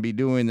shouldn't be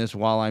doing this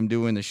while I'm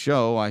doing the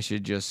show. I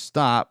should just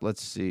stop.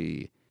 Let's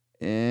see.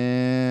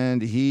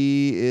 And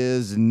he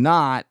is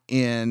not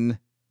in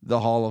the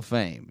Hall of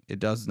Fame. It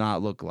does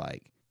not look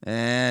like.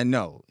 And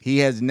no, he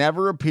has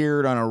never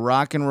appeared on a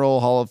Rock and Roll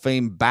Hall of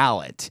Fame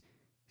ballot.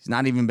 He's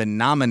not even been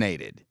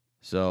nominated.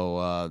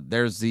 So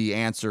there's the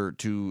answer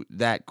to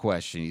that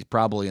question. He's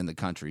probably in the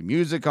Country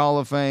Music Hall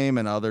of Fame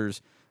and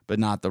others, but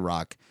not the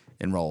Rock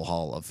and Roll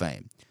Hall of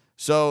Fame.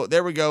 So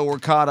there we go. We're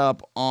caught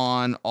up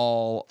on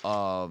all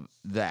of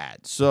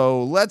that.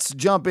 So let's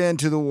jump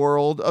into the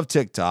world of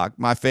TikTok,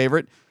 my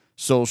favorite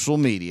social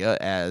media,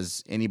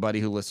 as anybody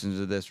who listens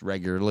to this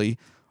regularly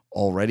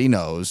already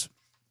knows.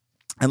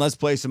 And let's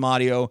play some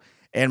audio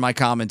and my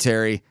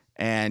commentary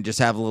and just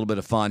have a little bit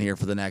of fun here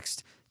for the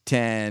next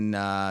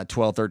 10,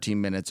 12,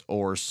 13 minutes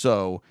or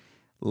so.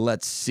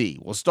 Let's see.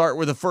 We'll start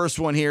with the first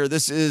one here.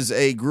 This is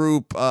a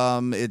group.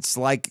 It's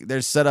like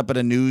they're set up at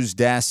a news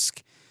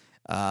desk.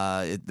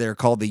 They're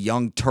called the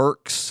Young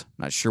Turks.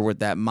 Not sure what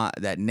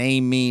that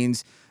name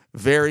means.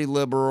 Very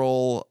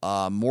liberal,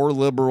 more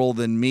liberal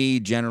than me,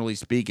 generally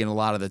speaking, a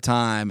lot of the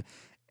time.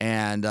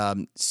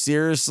 And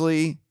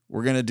seriously,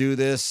 we're going to do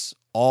this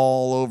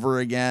all over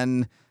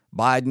again.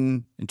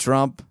 Biden and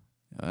Trump.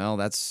 Well,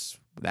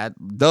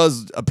 that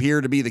does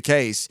appear to be the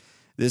case.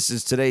 This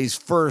is today's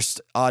first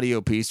audio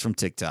piece from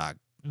TikTok.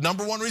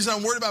 Number one reason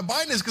I'm worried about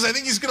Biden is because I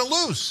think he's going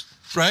to lose,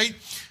 right?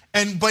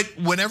 But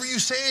whenever you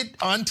say it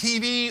on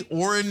TV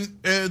or in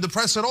the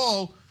press at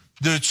all,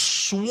 the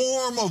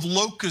swarm of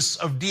locusts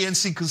of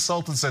DNC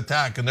consultants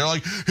attack, and they're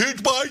like, "Hey,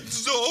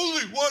 Biden's the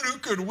only one who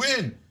could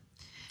win."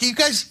 You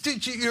guys,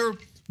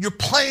 you're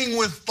playing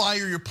with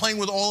fire. You're playing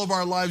with all of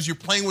our lives. You're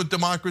playing with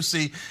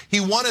democracy.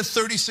 He won at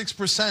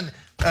 36%.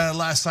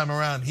 Last time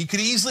around. He could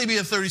easily be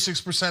at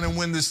 36% and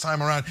win this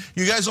time around.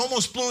 You guys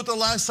almost blew it the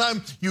last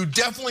time. You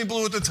definitely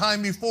blew it the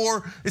time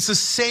before. It's the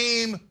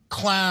same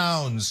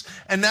clowns.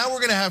 And now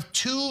we're gonna have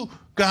two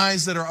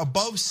guys that are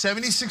above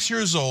 76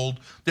 years old.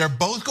 They're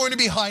both going to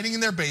be hiding in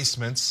their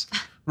basements,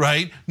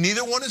 right?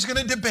 Neither one is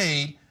gonna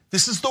debate.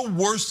 This is the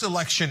worst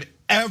election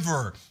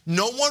ever.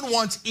 No one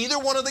wants either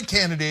one of the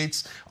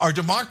candidates. Our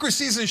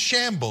democracy is in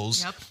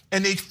shambles. Yep.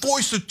 And they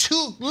forced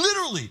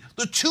literally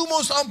the two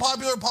most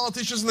unpopular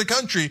politicians in the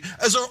country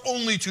as our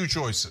only two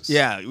choices.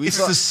 Yeah,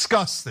 it's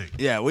disgusting.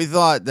 Yeah, we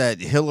thought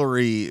that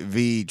Hillary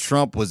v.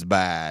 Trump was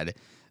bad.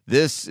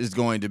 This is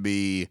going to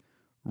be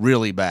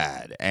really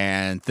bad.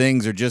 And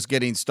things are just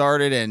getting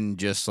started. And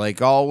just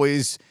like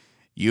always,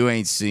 you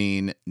ain't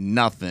seen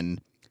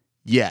nothing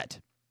yet.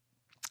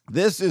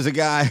 This is a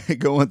guy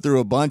going through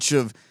a bunch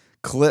of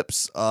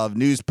clips of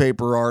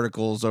newspaper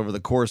articles over the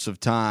course of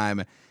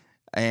time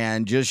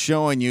and just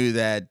showing you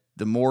that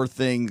the more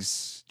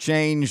things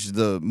change,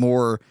 the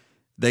more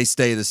they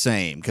stay the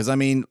same. Because, I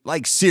mean,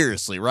 like,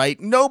 seriously, right?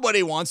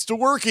 Nobody wants to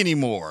work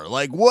anymore.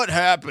 Like, what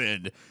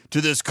happened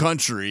to this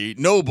country?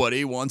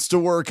 Nobody wants to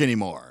work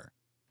anymore.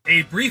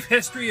 A brief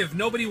history of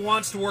nobody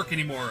wants to work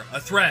anymore.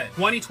 A thread.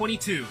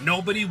 2022.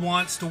 Nobody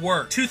wants to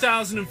work.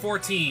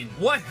 2014.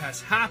 What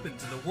has happened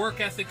to the work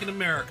ethic in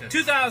America?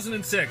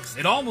 2006.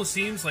 It almost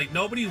seems like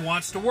nobody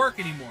wants to work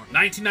anymore.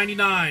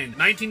 1999.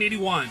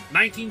 1981.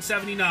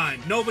 1979.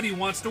 Nobody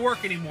wants to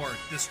work anymore.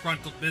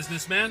 Disgruntled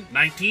businessman.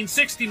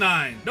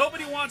 1969.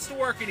 Nobody wants to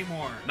work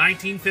anymore.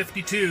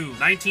 1952.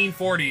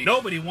 1940.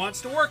 Nobody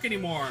wants to work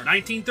anymore.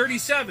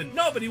 1937.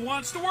 Nobody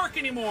wants to work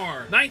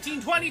anymore.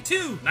 1922.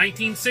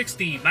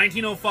 1916.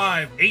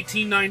 1905,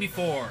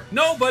 1894.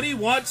 Nobody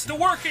wants to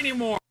work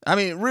anymore. I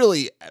mean,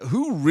 really,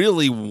 who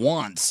really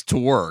wants to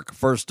work,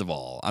 first of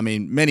all? I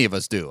mean, many of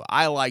us do.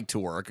 I like to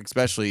work,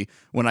 especially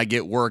when I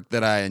get work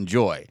that I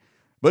enjoy.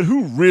 But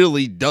who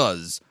really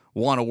does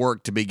want to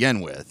work to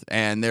begin with?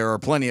 And there are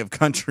plenty of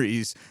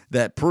countries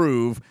that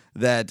prove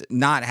that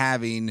not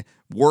having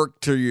work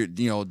to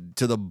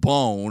to the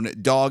bone,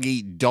 dog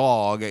eat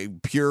dog,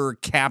 pure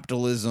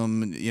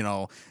capitalism,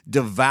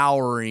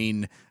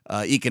 devouring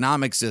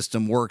economic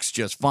system works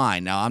just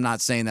fine. Now, I'm not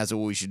saying that's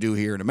what we should do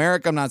here in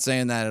America. I'm not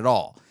saying that at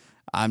all.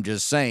 I'm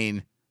just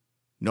saying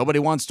nobody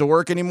wants to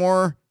work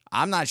anymore.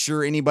 I'm not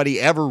sure anybody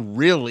ever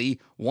really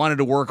wanted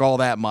to work all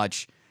that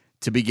much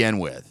to begin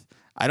with.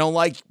 I don't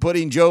like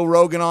putting Joe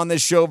Rogan on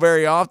this show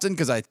very often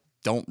because I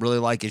don't really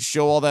like his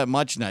show all that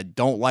much, and I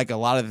don't like a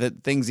lot of the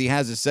things he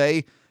has to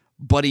say,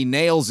 but he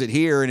nails it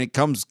here, and it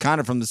comes kind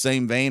of from the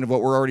same vein of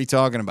what we're already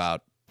talking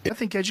about. I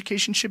think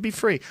education should be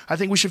free. I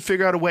think we should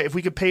figure out a way. If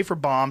we could pay for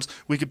bombs,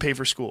 we could pay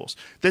for schools.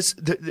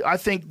 I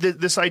think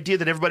this idea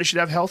that everybody should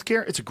have health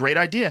care, it's a great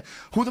idea.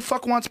 Who the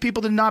fuck wants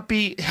people to not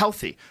be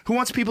healthy? Who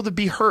wants people to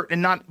be hurt and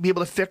not be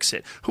able to fix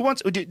it?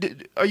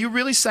 Are you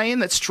really saying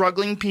that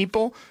struggling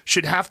people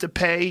should have to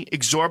pay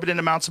exorbitant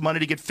amounts of money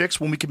to get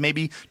fixed when we could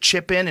maybe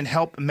chip in and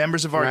help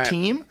members of our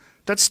team?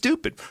 That's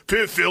stupid.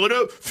 Fill it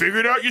up. Figure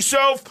it out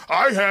yourself.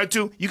 I had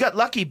to. You got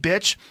lucky,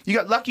 bitch. You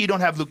got lucky you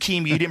don't have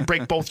leukemia. You didn't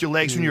break both your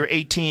legs when you were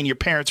 18. Your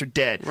parents are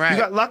dead. Right. You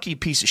got lucky,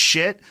 piece of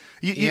shit.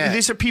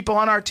 These are people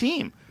on our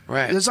team.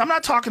 Right. I'm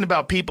not talking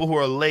about people who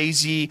are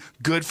lazy,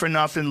 good for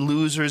nothing,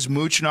 losers,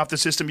 mooching off the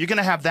system. You're going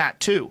to have that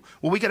too.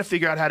 Well, we got to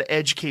figure out how to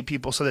educate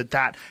people so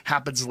that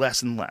happens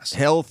less and less.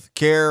 Health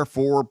care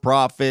for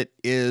profit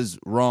is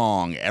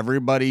wrong.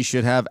 Everybody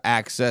should have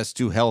access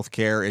to health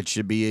care. It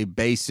should be a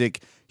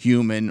basic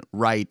human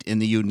right in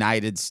the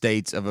United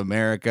States of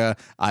America.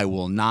 I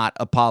will not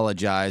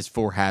apologize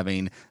for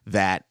having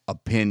that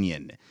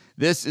opinion.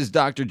 This is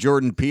Dr.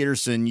 Jordan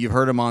Peterson. You've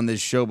heard him on this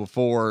show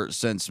before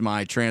since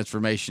my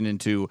transformation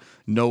into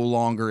no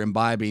longer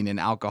imbibing in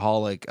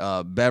alcoholic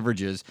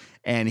beverages.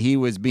 And he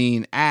was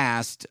being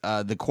asked,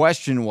 the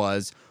question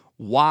was,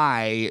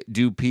 why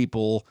do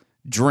people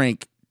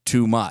drink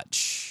too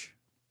much?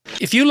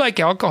 If you like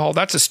alcohol,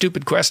 that's a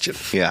stupid question.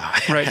 Yeah.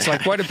 Right? It's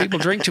like, why do people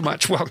drink too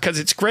much? Well, because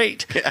it's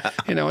great. Yeah.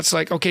 It's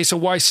like, okay, so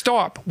why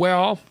stop?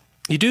 Well,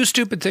 you do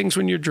stupid things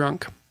when you're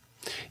drunk.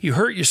 You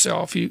hurt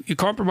yourself. You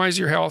compromise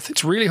your health.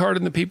 It's really hard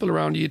on the people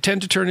around you. You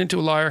tend to turn into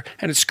a liar,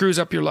 and it screws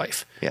up your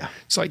life. Yeah.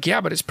 It's like,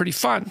 yeah, but it's pretty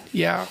fun.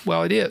 Yeah,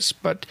 well, it is.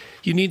 But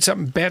you need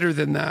something better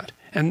than that.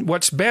 And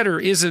what's better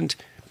isn't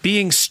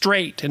being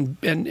straight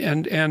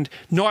and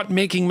not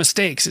making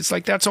mistakes. It's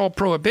like that's all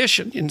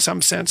prohibition in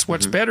some sense.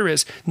 What's better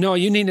is, no,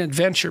 you need an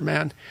adventure,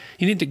 man.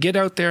 You need to get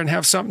out there and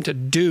have something to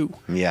do.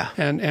 Yeah.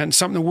 And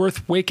something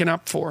worth waking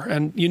up for.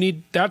 And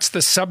that's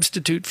the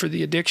substitute for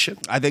the addiction.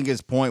 I think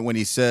his point when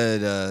he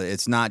said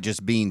it's not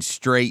just being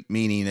straight,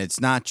 meaning it's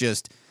not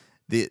just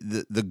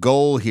the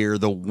goal here,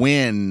 the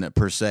win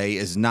per se,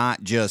 is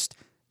not just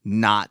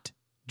not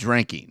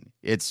drinking.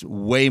 It's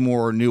way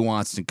more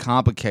nuanced and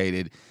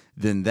complicated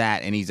than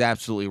that, and he's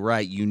absolutely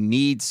right. You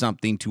need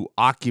something to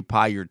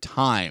occupy your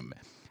time.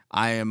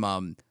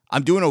 I'm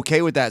doing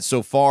okay with that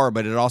so far,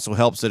 but it also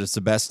helps that it's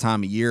the best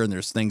time of year and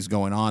there's things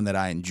going on that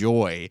I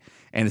enjoy,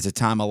 and it's a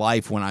time of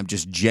life when I'm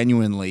just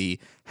genuinely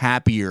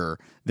happier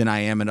than I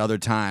am in other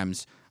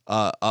times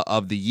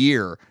of the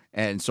year.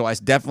 And so I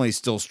definitely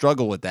still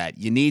struggle with that.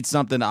 You need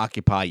something to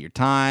occupy your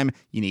time.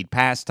 You need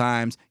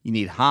pastimes. You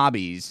need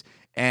hobbies.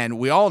 And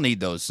we all need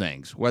those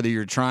things, whether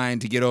you're trying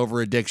to get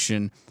over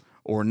addiction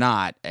or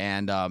not.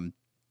 And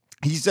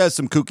he says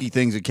some kooky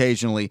things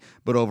occasionally,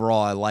 but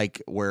overall I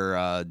like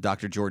where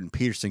Dr. Jordan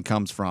Peterson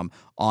comes from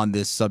on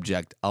this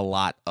subject a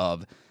lot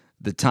of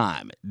the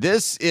time.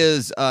 This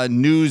is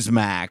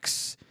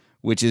Newsmax,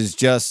 which is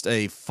just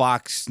a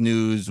Fox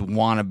News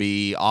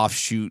wannabe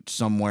offshoot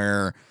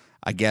somewhere.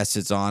 I guess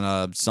it's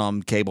on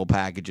some cable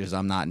packages.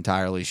 I'm not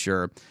entirely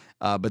sure.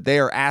 But they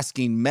are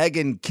asking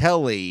Megyn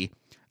Kelly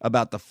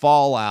about the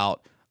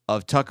fallout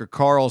of Tucker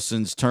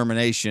Carlson's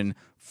termination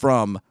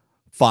from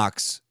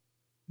Fox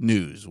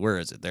News. Where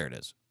is it? There it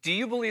is. Do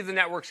you believe the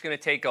network's going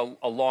to take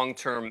a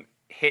long-term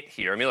hit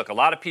here? I mean, look, a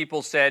lot of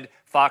people said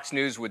Fox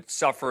News would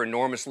suffer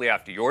enormously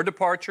after your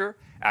departure,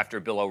 after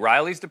Bill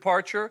O'Reilly's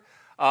departure.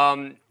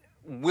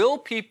 Will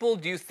people,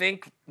 do you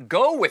think,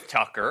 go with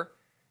Tucker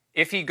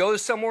if he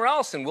goes somewhere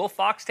else, and will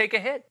Fox take a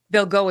hit?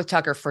 They'll go with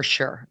Tucker for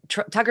sure.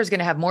 Tucker's going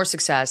to have more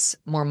success,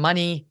 more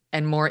money,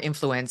 and more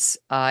influence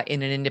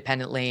in an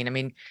independent lane. I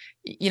mean,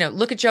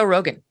 look at Joe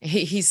Rogan.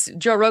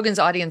 Joe Rogan's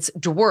audience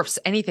dwarfs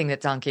anything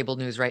that's on cable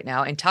news right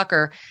now, and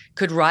Tucker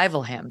could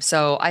rival him.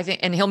 So I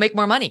think, and he'll make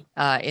more money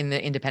in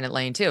the independent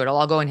lane too. It'll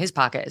all go in his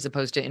pocket as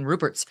opposed to in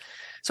Rupert's.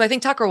 So I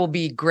think Tucker will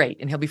be great,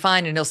 and he'll be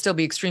fine, and he'll still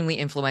be extremely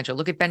influential.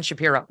 Look at Ben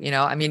Shapiro.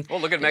 Well,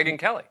 look at Megyn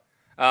Kelly.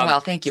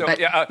 Well, thank you.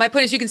 My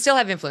point is you can still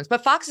have influence.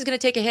 But Fox is going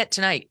to take a hit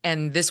tonight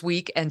and this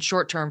week and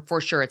short term for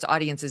sure. Its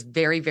audience is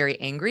very,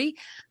 very angry.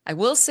 I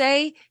will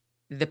say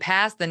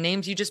the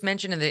names you just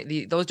mentioned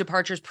and those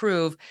departures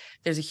prove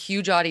there's a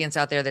huge audience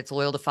out there that's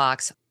loyal to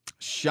Fox.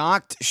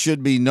 Shocked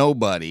should be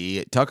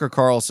nobody. Tucker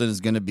Carlson is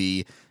going to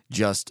be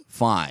just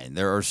fine.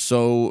 There are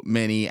so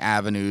many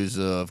avenues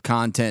of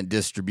content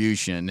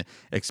distribution,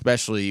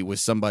 especially with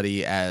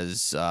somebody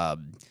as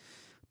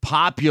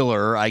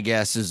popular, I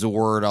guess is the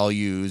word I'll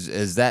use,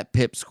 as that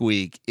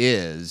pipsqueak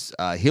is.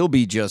 He'll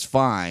be just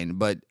fine.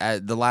 But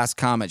the last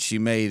comment she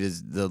made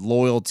is the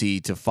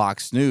loyalty to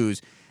Fox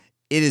News.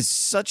 It is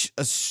such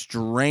a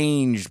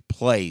strange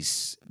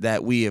place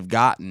that we have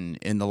gotten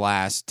in the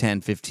last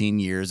 10,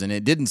 15 years. And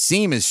it didn't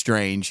seem as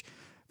strange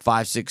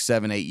 5, 6,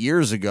 7, 8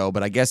 years ago,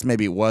 but I guess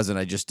maybe it wasn't.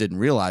 I just didn't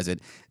realize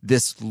it.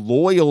 This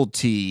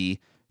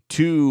loyalty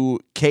to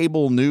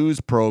cable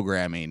news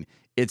programming,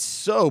 it's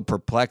so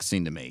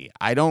perplexing to me.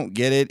 I don't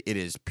get it. It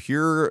is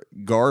pure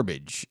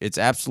garbage. It's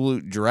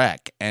absolute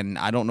dreck, and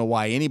I don't know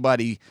why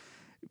anybody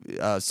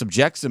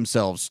subjects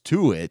themselves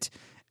to it.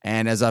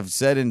 And as I've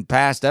said in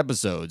past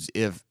episodes,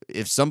 if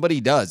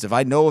somebody does, if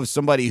I know of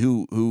somebody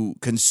who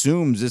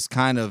consumes this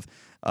kind of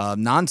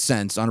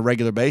nonsense on a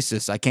regular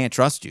basis, I can't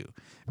trust you,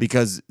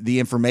 because the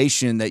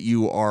information that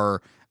you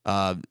are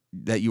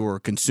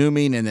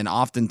consuming and then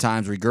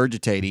oftentimes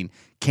regurgitating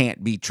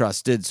can't be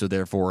trusted, so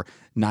therefore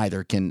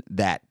neither can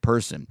that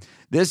person.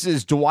 This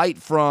is Dwight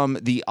from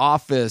The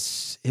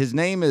Office. His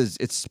name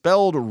it's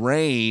spelled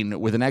Rain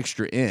with an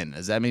extra N.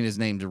 Does that mean his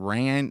name's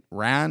Rain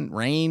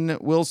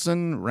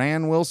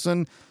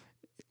Wilson?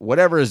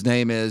 Whatever his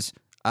name is,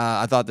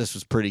 I thought this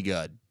was pretty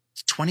good.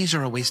 20s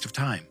are a waste of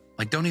time.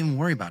 Like, don't even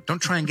worry about it.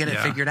 Don't try and get it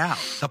figured out.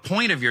 The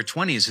point of your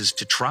 20s is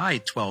to try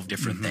 12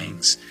 different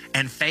things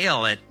and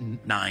fail at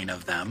 9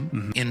 of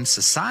them. In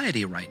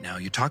society right now,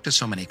 you talk to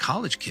so many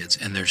college kids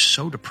and they're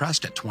so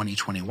depressed at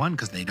 2021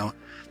 because they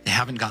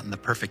haven't gotten the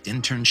perfect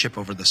internship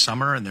over the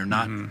summer and they're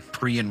not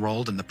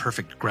pre-enrolled in the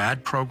perfect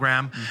grad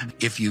program.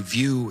 If you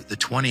view the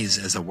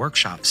 20s as a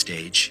workshop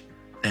stage,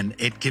 then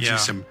it gives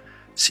you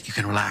so you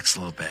can relax a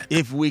little bit.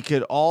 If we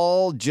could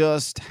all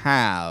just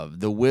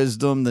have the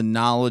wisdom, the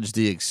knowledge,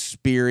 the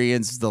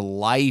experience, the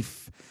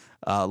life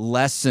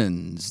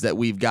lessons that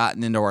we've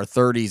gotten into our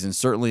 30s and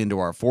certainly into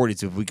our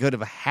 40s, if we could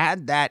have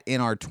had that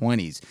in our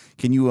 20s,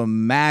 can you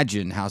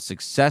imagine how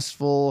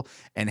successful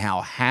and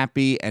how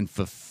happy and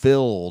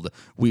fulfilled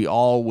we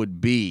all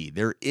would be?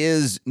 There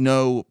is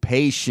no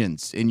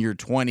patience in your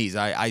 20s.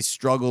 I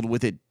struggled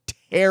with it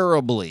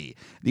terribly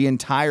the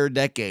entire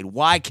decade.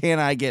 Why can't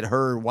I get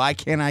heard? Why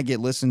can't I get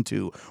listened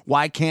to?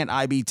 Why can't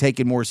I be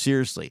taken more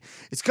seriously?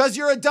 It's because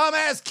you're a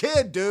dumbass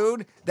kid,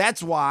 dude.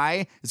 That's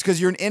why. It's because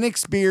you're an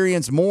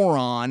inexperienced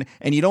moron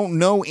and you don't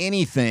know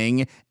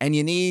anything and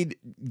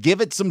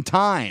give it some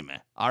time,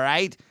 all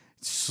right?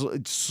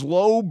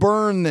 Slow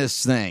burn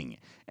this thing.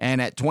 And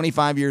at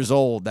 25 years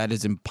old, that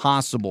is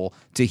impossible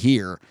to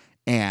hear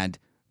and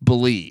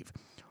believe.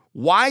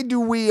 Why do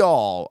we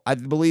all, I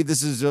believe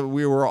this is,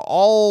 we will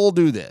all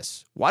do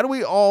this. Why do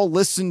we all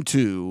listen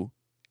to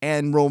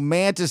and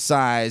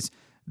romanticize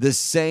the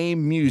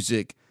same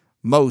music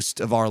most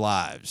of our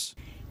lives?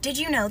 Did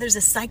you know there's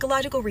a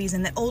psychological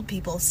reason that old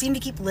people seem to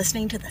keep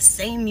listening to the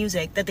same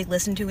music that they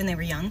listened to when they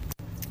were young?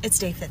 It's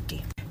day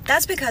 50.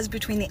 That's because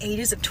between the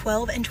ages of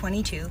 12 and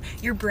 22,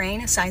 your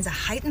brain assigns a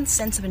heightened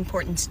sense of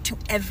importance to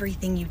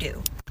everything you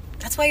do.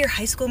 That's why your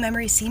high school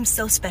memory seems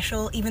so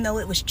special, even though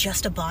it was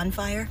just a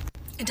bonfire.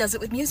 It does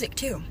it with music,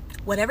 too.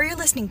 Whatever you're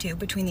listening to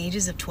between the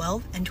ages of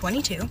 12 and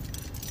 22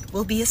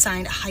 will be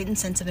assigned a heightened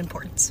sense of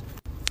importance.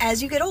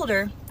 As you get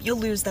older, you'll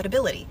lose that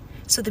ability.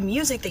 So the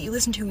music that you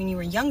listened to when you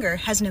were younger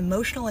has an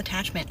emotional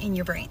attachment in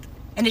your brain.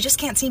 And it just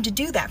can't seem to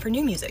do that for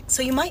new music.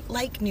 So you might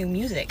like new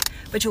music,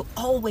 but you'll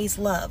always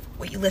love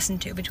what you listen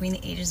to between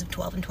the ages of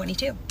 12 and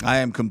 22. I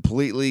am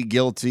completely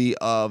guilty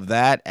of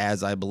that,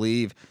 as I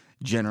believe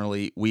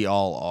generally we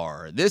all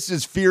are. This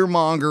is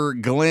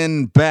Fearmonger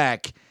Glenn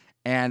Beck,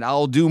 and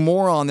I'll do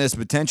more on this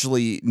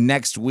potentially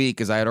next week,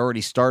 because I had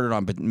already started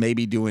on, but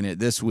maybe doing it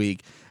this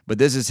week. But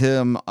this is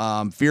him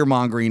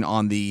fearmongering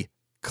on the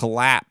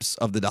collapse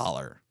of the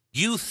dollar.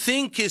 You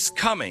think is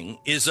coming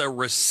is a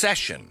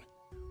recession.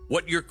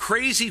 What your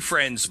crazy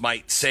friends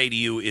might say to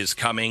you is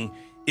coming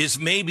is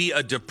maybe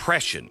a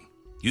depression.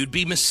 You'd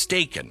be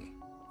mistaken.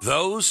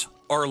 Those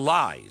are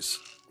lies.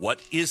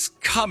 What is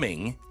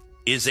coming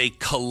is a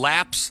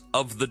collapse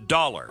of the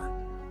dollar.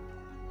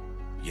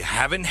 You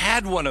haven't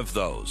had one of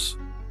those.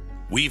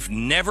 We've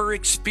never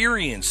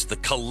experienced the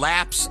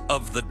collapse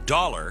of the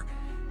dollar,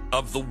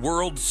 of the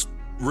world's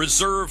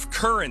reserve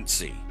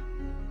currency.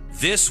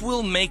 This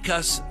will make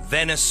us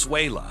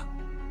Venezuela.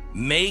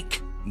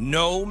 Make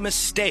no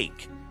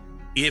mistake.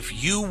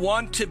 If you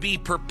want to be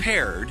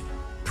prepared,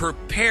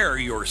 prepare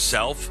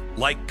yourself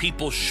like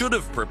people should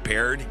have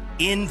prepared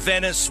in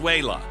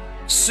Venezuela.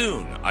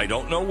 Soon, I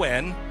don't know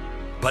when,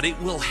 but it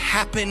will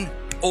happen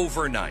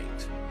overnight.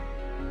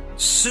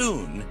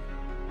 Soon,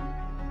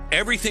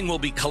 everything will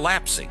be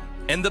collapsing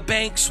and the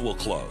banks will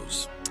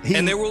close.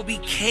 And there will be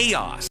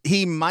chaos.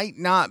 He might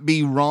not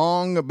be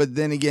wrong, but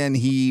then again,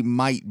 he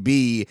might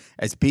be,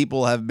 as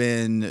people have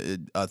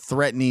been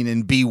threatening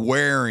and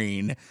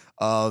bewaring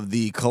of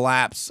the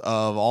collapse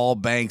of all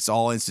banks,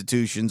 all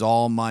institutions,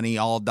 all money,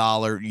 all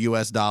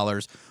U.S.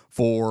 dollars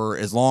for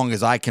as long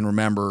as I can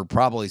remember,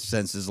 probably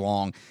since as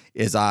long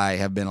as I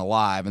have been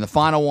alive. And the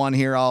final one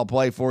here I'll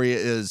play for you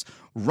is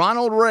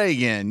Ronald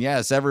Reagan.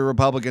 Yes, every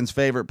Republican's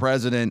favorite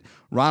president,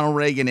 Ronald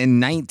Reagan in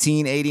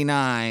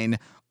 1989,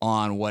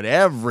 on what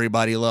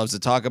everybody loves to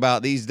talk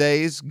about these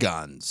days,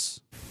 guns.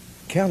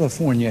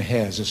 California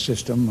has a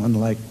system,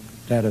 unlike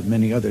that of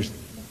many other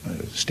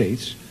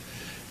states,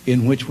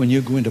 in which when you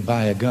go in to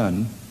buy a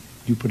gun,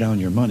 you put down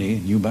your money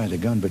and you buy the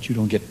gun, but you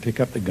don't get to pick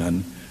up the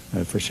gun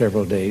for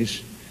several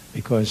days,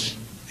 because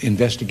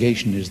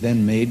investigation is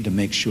then made to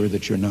make sure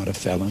that you're not a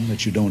felon,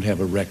 that you don't have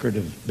a record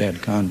of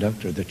bad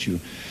conduct, or that you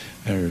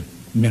are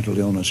mental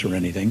illness or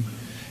anything,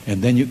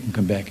 and then you can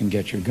come back and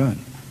get your gun.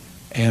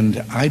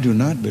 And I do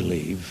not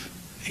believe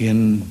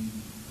in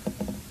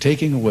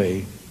taking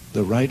away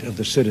the right of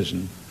the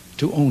citizen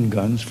to own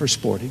guns for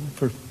sporting,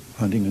 for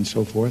hunting and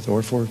so forth,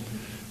 or for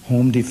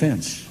home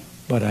defense.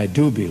 But I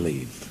do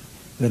believe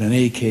that an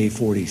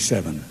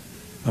AK-47,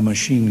 a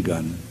machine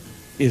gun,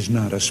 is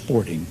not a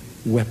sporting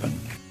weapon.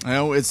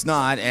 No, it's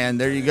not. And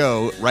there you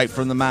go, right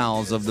from the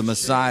mouths of the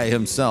Messiah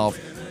himself,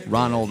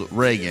 Ronald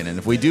Reagan. And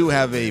if we do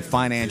have a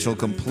financial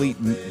complete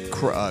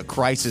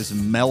crisis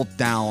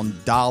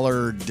meltdown,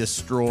 dollar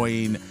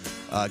destroying,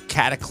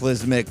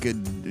 cataclysmic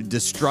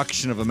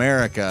destruction of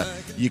America,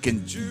 you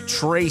can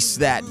trace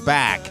that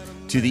back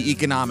to the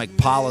economic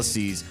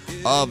policies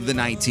of the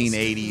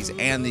 1980s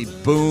and the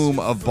boom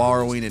of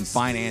borrowing and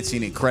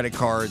financing and credit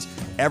cards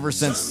ever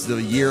since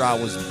the year I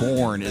was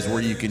born is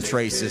where you can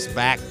trace this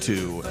back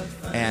to.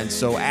 And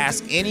so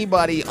ask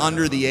anybody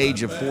under the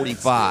age of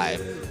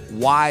 45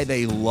 why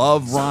they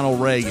love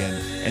Ronald Reagan,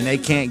 and they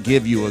can't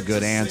give you a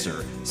good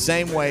answer.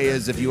 Same way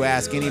as if you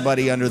ask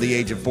anybody under the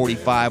age of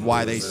 45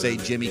 why they say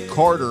Jimmy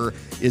Carter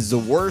is the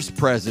worst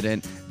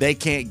president, they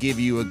can't give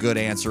you a good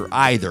answer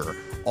either.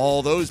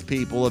 All those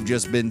people have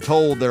just been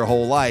told their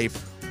whole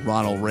life,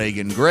 Ronald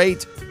Reagan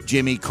great,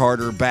 Jimmy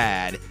Carter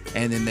bad,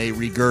 and then they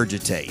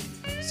regurgitate.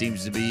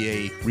 Seems to be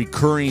a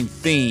recurring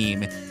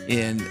theme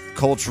in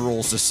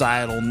cultural,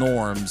 societal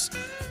norms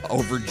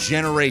over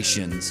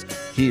generations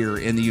here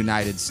in the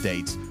United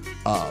States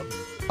of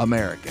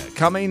America.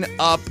 Coming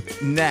up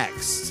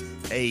next,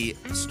 a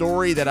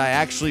story that I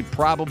actually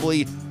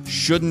probably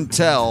shouldn't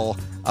tell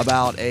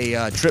about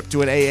a trip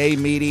to an AA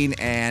meeting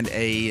and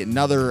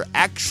another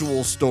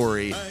actual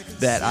story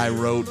that I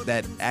wrote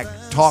that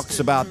talks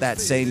about that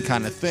same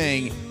kind of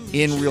thing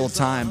in real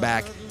time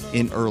back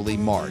in early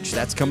March.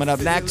 That's coming up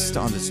next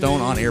on the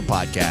Stone on Air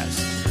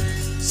podcast.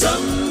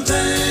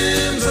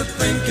 Sometimes I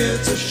think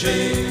it's a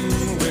shame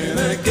when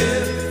I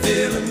get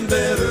feeling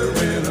better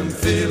when I'm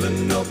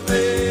feeling no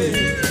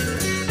pain.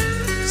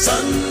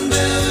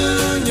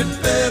 Sundown, you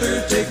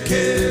better take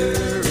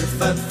care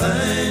if I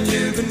find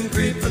you've been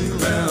creeping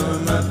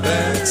around my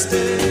back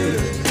stairs.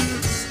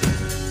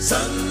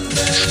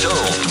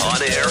 Stone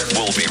on Air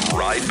will be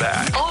right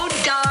back. Oh,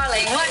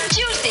 darling, what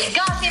juicy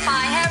gossip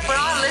I have for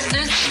our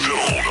listeners.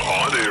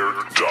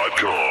 StoneOnAir.com.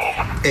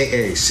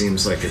 AA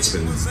seems like it's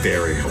been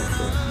very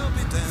helpful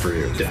for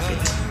you.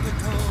 Definitely.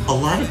 A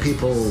lot of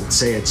people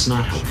say it's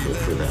not helpful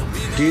for them.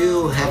 Do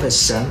you have a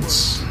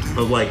sense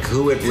of like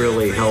who it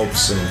really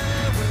helps and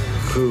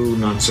who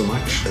not so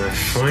much? And I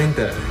find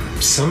that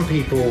some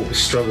people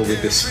struggle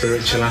with the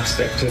spiritual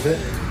aspect of it.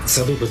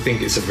 Some people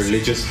think it's a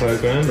religious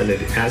program, and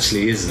it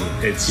actually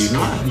isn't. It's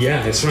not.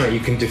 Yeah, it's right.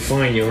 You can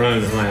define your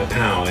own higher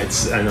power.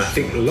 And I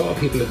think a lot of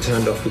people are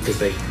turned off because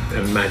they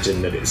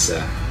imagine that it's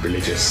a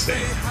religious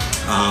thing.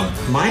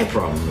 My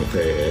problem with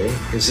AA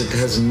is it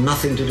has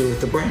nothing to do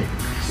with the brain.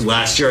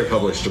 Last year I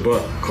published a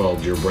book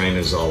called Your Brain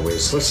is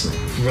Always Listening.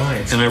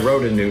 Right. And I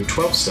wrote a new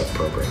 12-step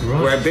program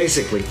where I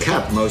basically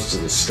kept most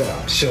of the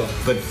steps. Sure.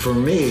 But for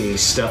me,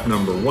 step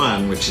number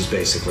 1, which is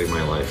basically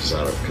my life is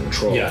out of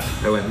control. Yeah.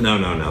 I went,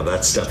 no,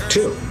 that's step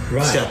 2.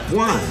 Right. Step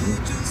 1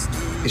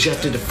 is you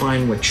have to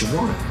define what you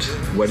want.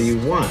 What do you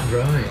want?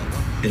 Right.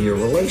 In your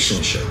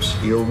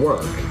relationships, your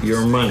work,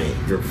 your money,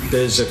 your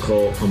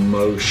physical,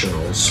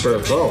 emotional,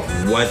 spiritual.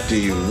 What do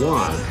you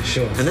want?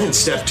 Sure. And then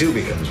step 2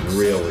 becomes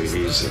really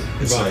easy.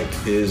 It's Right.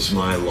 like, is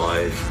my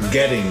life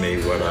getting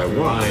me what I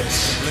want?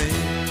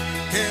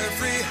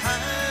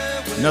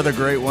 Another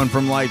great one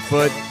from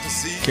Lightfoot,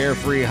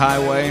 Carefree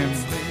Highway.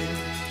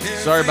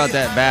 Sorry about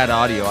that bad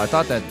audio. I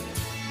thought that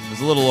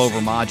was a little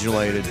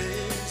overmodulated.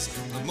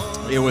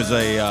 It was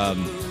a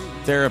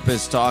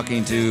therapist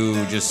talking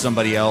to just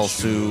somebody else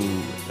who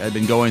had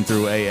been going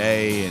through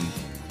AA, and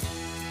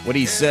what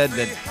he said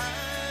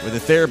what the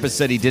therapist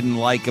said he didn't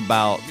like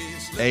about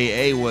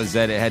AA was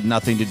that it had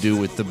nothing to do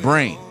with the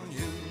brain.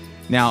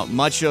 Now,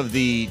 much of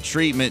the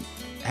treatment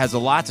has a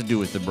lot to do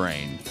with the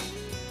brain,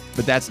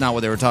 but that's not what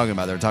they were talking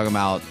about. They were talking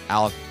about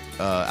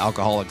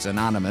Alcoholics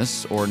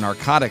Anonymous or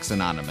Narcotics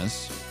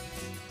Anonymous.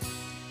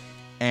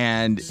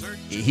 And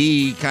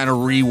he kind of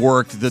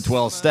reworked the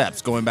 12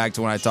 steps, going back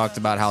to when I talked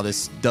about how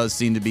this does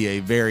seem to be a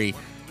very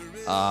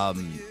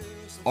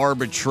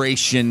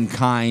arbitration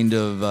kind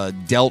of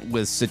dealt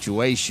with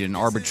situation,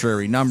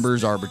 arbitrary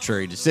numbers,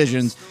 arbitrary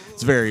decisions.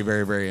 It's very,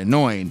 very, very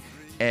annoying.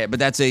 But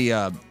that's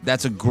a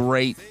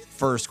great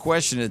first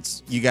question.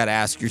 You got to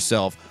ask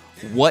yourself,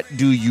 what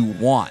do you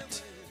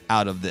want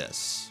out of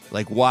this?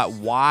 Like,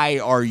 why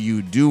are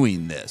you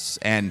doing this?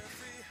 And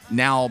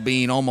now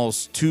being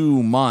almost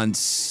 2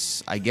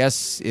 months, I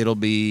guess it'll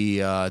be,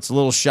 it's a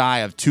little shy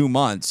of 2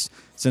 months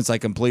since I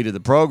completed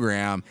the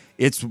program.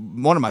 It's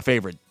one of my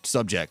favorite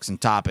subjects and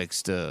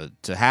topics to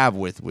have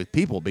with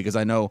people, because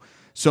I know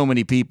so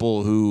many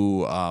people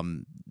who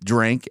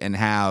drink and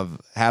have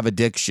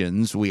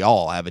addictions. We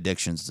all have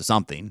addictions to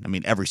something. I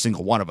mean, every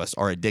single one of us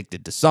are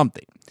addicted to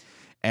something.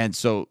 And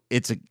so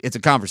it's a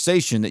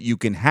conversation that you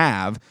can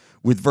have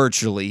with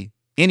virtually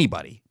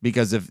anybody,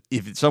 because if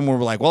someone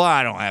were like, well,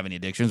 I don't have any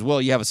addictions. Well,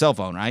 you have a cell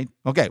phone, right?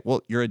 Okay,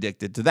 well, you're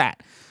addicted to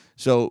that.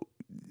 So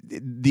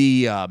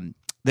the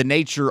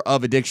nature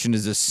of addiction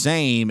is the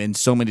same in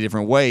so many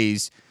different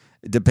ways,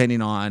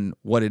 depending on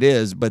what it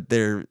is, but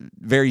they're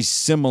very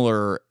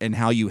similar in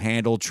how you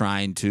handle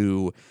trying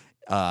to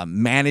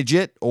manage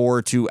it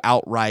or to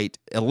outright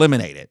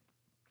eliminate it.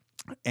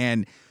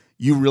 And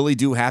you really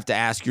do have to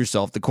ask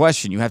yourself the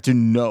question. You have to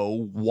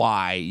know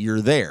why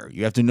you're there.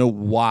 You have to know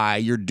why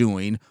you're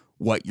doing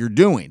what you're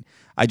doing.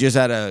 I just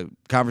had a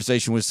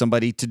conversation with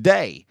somebody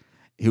today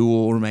who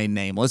will remain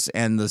nameless,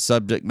 and the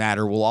subject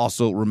matter will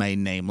also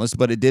remain nameless,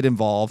 but it did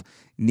involve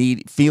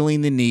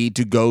feeling the need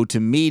to go to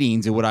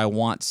meetings and would I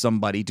want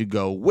somebody to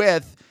go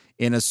with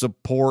in a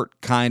support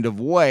kind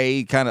of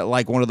way, kind of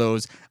like one of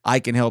those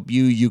I can help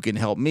you, you can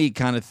help me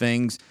kind of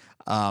things,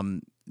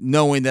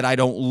 knowing that I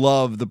don't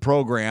love the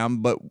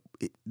program, but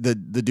the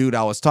dude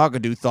I was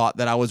talking to thought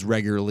that I was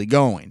regularly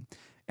going,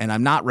 and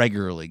I'm not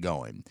regularly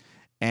going.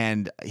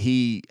 And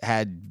he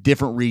had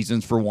different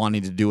reasons for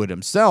wanting to do it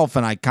himself.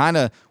 And I kind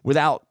of,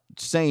 without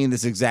saying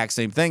this exact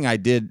same thing, I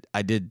did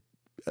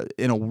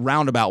in a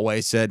roundabout way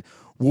said,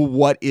 well,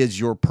 what is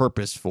your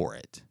purpose for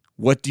it?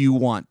 What do you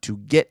want to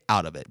get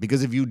out of it?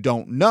 Because if you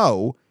don't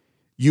know,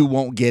 you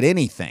won't get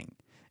anything.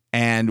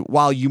 And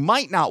while you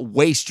might not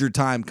waste your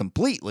time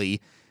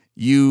completely,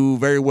 you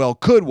very well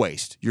could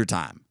waste your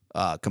time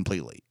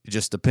completely. It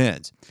just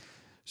depends.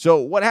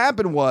 So what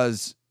happened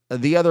was,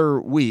 the other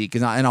week,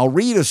 and I'll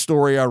read a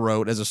story I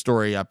wrote as a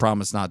story I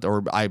promise not to,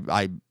 or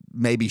I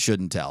maybe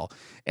shouldn't tell.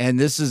 And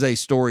this is a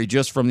story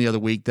just from the other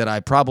week that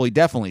I probably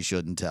definitely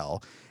shouldn't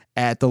tell.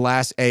 at the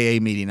last AA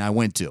meeting I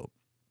went to.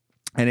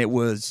 And it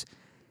was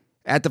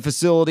at the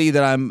facility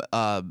that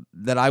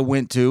I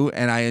went to,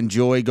 and I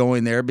enjoy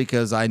going there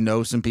because I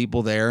know some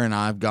people there, and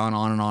I've gone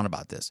on and on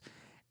about this.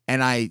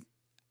 And I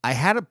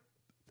had a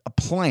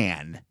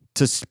plan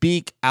to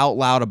speak out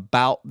loud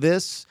about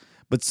this,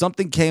 but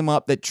something came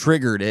up that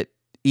triggered it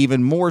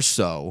even more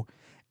so.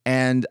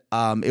 And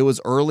it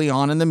was early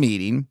on in the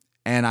meeting,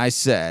 and I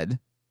said,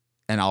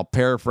 and I'll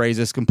paraphrase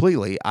this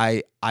completely,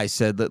 I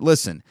said that,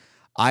 listen,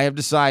 I have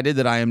decided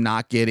that I am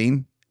not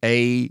getting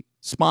a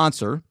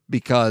sponsor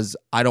because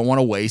I don't want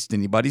to waste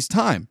anybody's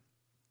time.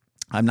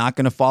 I'm not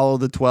going to follow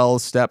the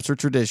 12 steps or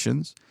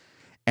traditions,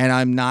 and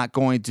I'm not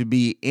going to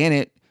be in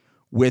it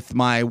with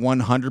my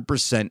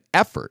 100%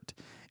 effort.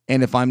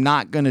 And if I'm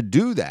not going to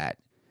do that,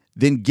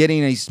 then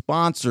getting a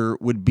sponsor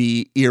would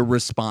be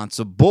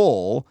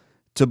irresponsible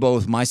to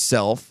both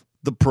myself,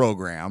 the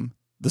program,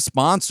 the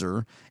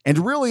sponsor,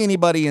 and really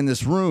anybody in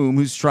this room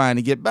who's trying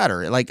to get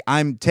better. Like,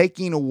 I'm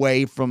taking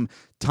away from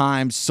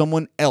time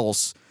someone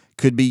else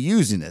could be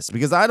using this,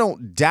 because I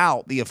don't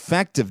doubt the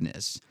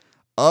effectiveness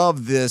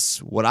of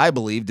this, what I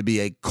believe to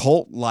be a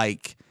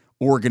cult-like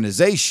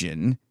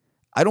organization.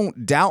 I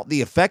don't doubt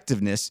the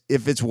effectiveness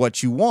if it's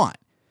what you want.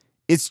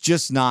 It's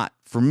just not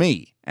for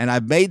me. And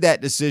I've made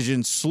that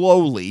decision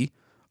slowly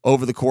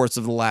over the course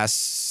of the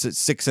last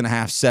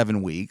 6.5,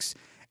 7 weeks.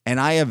 And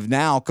I have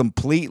now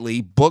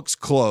completely, books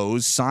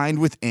closed, signed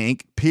with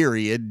ink,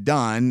 period,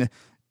 done,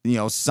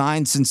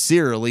 signed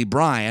sincerely,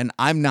 Brian,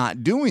 I'm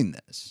not doing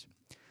this.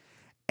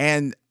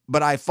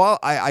 But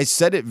I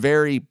said it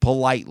very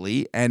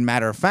politely and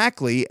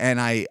matter-of-factly,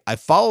 and I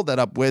followed that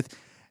up with,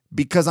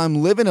 because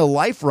I'm living a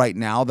life right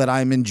now that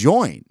I'm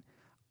enjoying.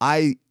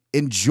 I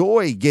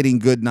enjoy getting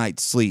good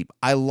night's sleep.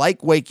 I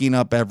like waking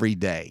up every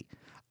day.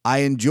 I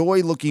enjoy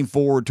looking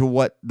forward to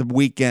what the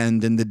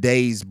weekend and the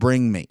days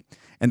bring me,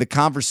 and the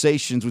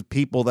conversations with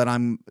people that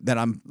I'm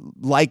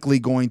likely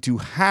going to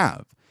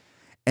have.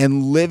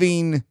 And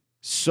living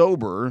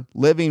sober,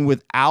 living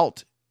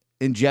without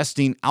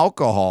ingesting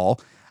alcohol,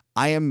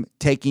 I am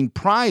taking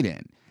pride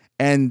in.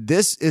 And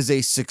this is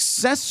a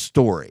success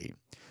story.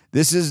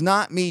 This is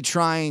not me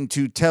trying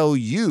to tell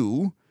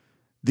you,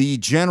 the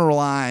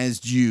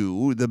generalized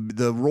you,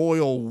 the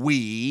royal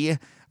we,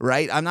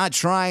 right? I'm not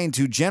trying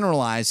to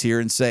generalize here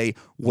and say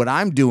what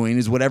I'm doing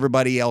is what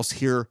everybody else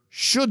here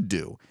should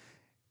do.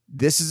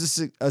 This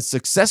is a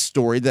success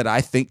story that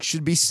I think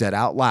should be said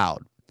out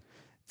loud.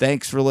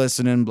 Thanks for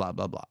listening, blah,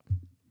 blah, blah.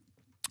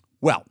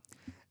 Well,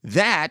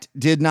 that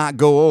did not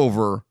go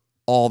over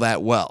all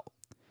that well.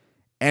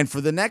 And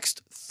for the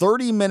next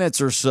 30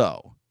 minutes or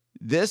so,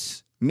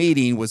 this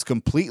meeting was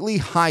completely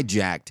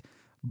hijacked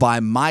by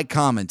my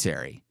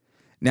commentary.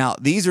 Now,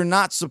 these are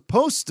not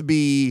supposed to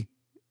be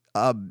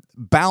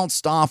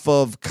bounced off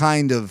of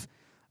kind of,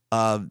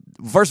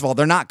 first of all,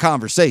 they're not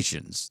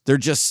conversations. They're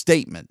just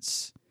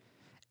statements.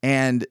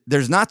 And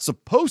there's not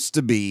supposed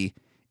to be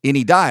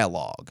any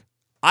dialogue.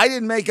 I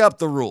didn't make up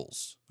the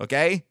rules,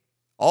 okay?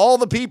 All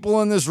the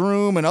people in this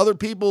room and other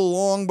people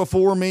long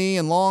before me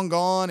and long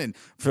gone, and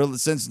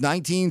since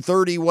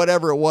 1930,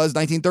 whatever it was,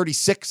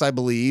 1936, I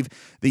believe,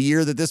 the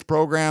year that this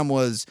program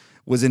was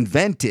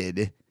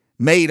invented,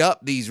 made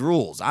up these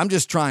rules. I'm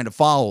just trying to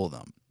follow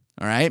them,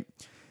 all right?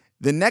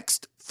 The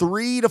next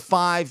 3 to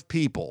 5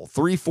 people,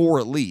 3, 4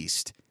 at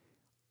least,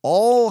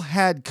 all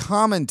had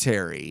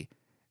commentary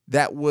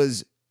that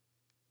was,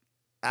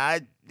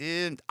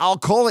 I'll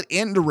call it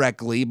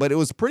indirectly, but it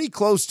was pretty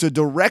close to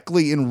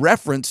directly in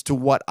reference to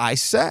what I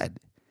said.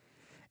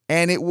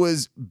 And it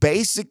was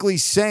basically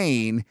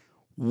saying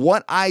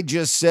what I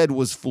just said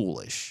was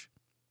foolish.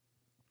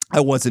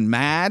 I wasn't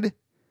mad.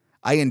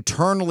 I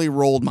internally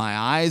rolled my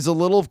eyes a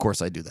little. Of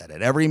course, I do that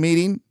at every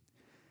meeting.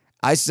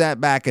 I sat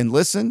back and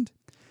listened.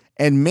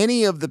 And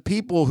many of the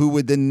people who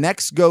would then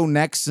go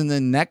next and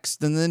then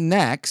next and then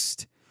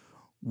next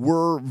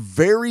were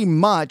very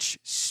much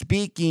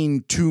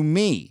speaking to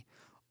me.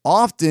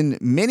 Often,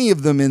 many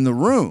of them in the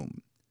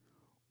room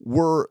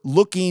were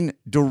looking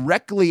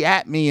directly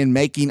at me and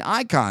making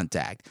eye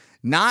contact.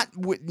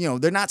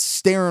 They're not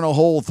staring a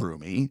hole through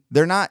me.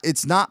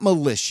 It's not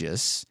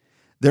malicious.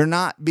 They're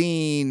not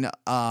being,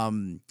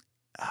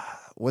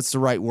 what's the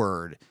right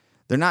word?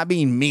 They're not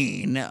being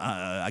mean.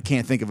 I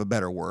can't think of a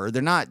better word.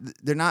 They're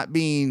not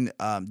being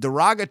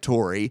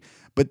derogatory,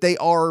 but they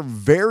are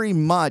very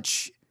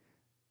much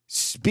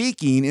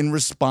speaking in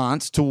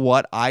response to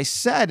what I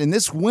said. And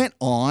this went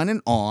on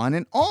and on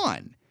and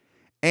on.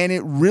 And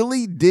it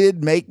really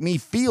did make me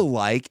feel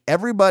like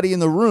everybody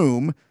in the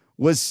room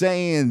was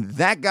saying,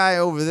 that guy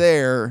over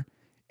there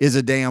is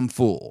a damn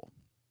fool.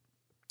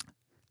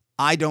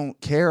 I don't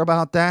care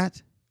about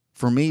that.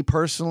 For me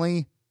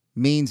personally,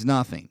 means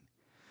nothing.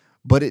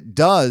 But it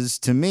does,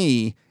 to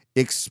me,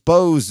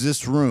 expose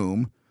this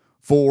room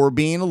for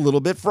being a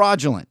little bit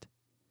fraudulent.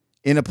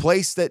 In a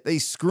place that they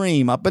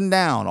scream up and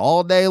down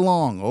all day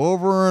long,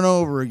 over and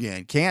over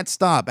again, can't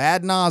stop,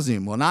 ad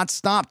nauseum, will not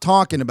stop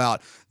talking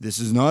about,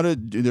 there's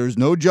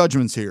no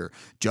judgments here,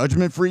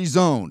 judgment-free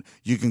zone.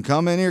 You can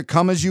come in here,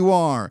 come as you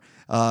are,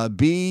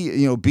 be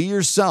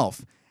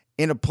yourself.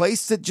 in a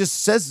place that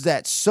just says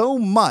that so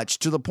much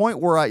to the point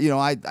where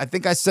I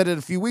think I said it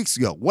a few weeks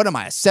ago. What am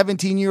I, a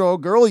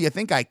 17-year-old girl? You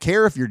think I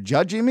care if you're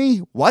judging me?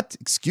 What?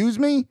 Excuse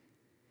me?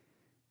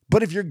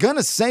 But if you're going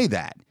to say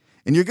that,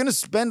 and you're going to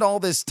spend all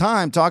this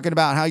time talking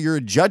about how you're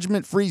a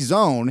judgment-free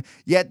zone,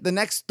 yet the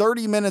next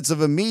 30 minutes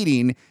of a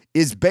meeting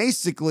is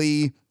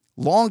basically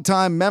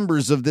longtime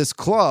members of this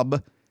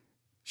club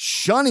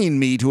shunning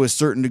me to a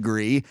certain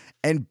degree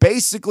and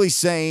basically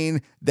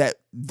saying that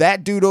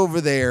that dude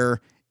over there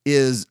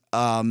is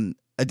a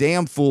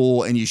damn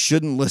fool and you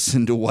shouldn't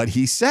listen to what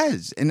he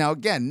says. And now,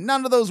 again,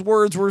 none of those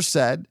words were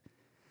said,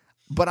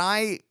 but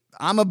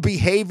I'm a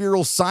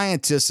behavioral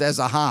scientist as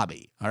a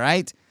hobby, all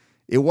right?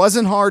 It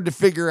wasn't hard to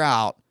figure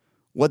out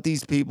what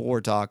these people were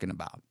talking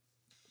about.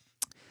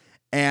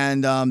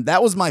 And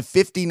that was my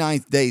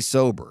 59th day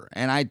sober.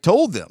 And I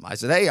told them, I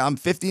said, hey, I'm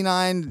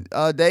 59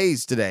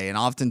 days today. And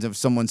often if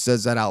someone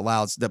says that out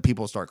loud, that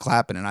people start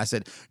clapping. And I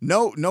said,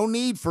 no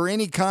need for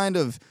any kind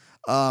of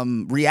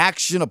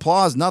reaction,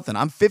 applause, nothing.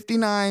 I'm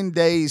 59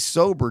 days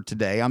sober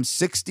today. I'm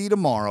 60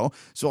 tomorrow.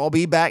 So I'll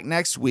be back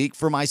next week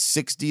for my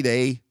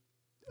 60-day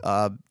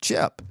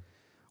chip.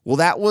 Well,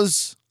 that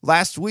was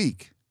last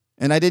week.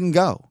 And I didn't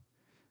go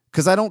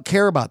because I don't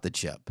care about the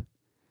chip.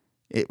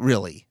 It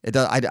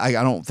does. I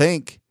don't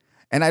think,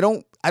 and I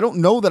don't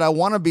know that I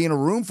want to be in a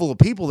room full of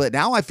people that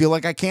now I feel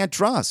like I can't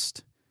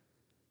trust.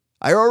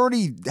 I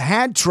already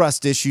had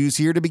trust issues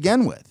here to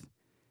begin with,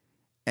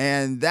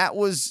 and that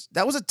was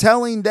a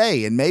telling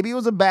day. And maybe it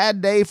was a bad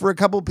day for a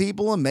couple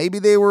people, and maybe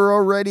they were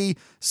already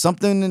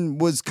something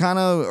was kind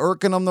of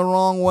irking them the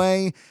wrong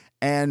way,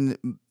 and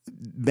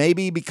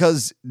maybe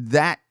because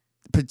that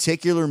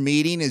particular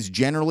meeting is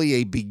generally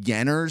a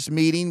beginner's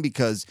meeting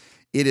because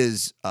it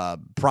is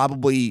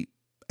probably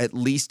at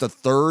least a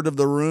third of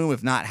the room,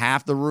 if not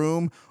half the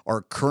room,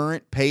 are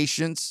current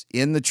patients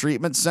in the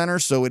treatment center.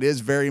 So it is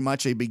very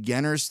much a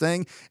beginner's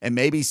thing. And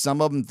maybe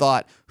some of them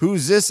thought,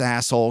 who's this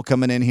asshole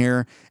coming in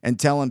here and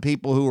telling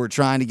people who are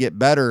trying to get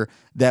better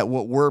that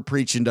what we're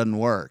preaching doesn't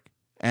work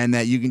and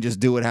that you can just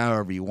do it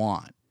however you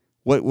want?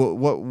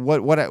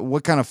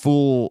 What kind of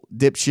fool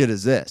dipshit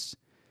is this?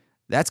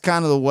 That's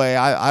kind of the way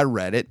I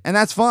read it, and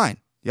that's fine.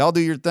 Y'all do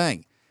your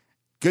thing.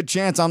 Good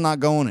chance I'm not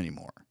going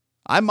anymore.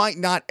 I might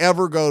not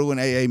ever go to an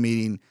AA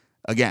meeting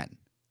again.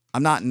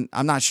 I'm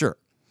not sure.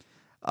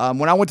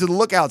 When I went to the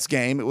Lookouts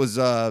game, it was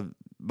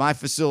my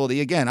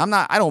facility. Again,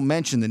 I don't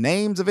mention the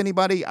names of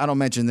anybody. I don't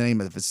mention the name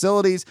of the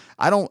facilities.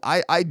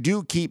 I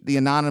do keep the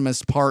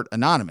anonymous part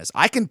anonymous.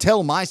 I can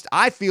tell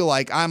I feel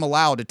like I'm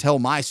allowed to tell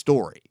my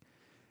story.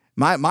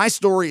 My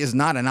story is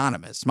not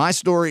anonymous. My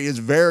story is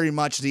very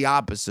much the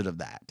opposite of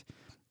that.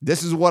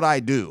 This is what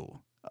I do.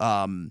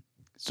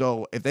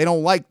 So if they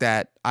don't like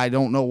that, I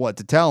don't know what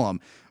to tell them.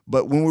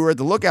 But when we were at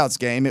the Lookouts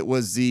game, it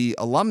was the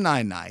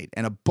alumni night,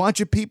 and a bunch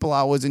of people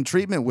I was in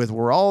treatment with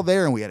were all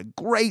there, and we had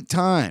a great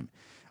time,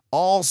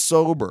 all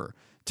sober.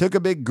 Took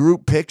a big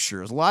group picture.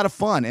 It was a lot of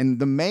fun. And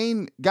the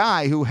main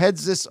guy who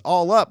heads this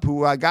all up,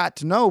 who I got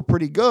to know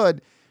pretty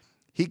good,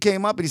 he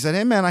came up and he said,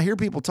 hey, man, I hear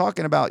people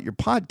talking about your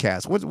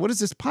podcast. What is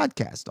this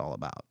podcast all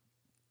about?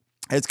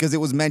 It's because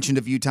it was mentioned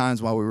a few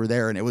times while we were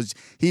there, and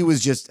he was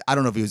just, I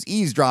don't know if he was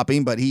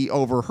eavesdropping, but he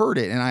overheard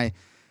it. And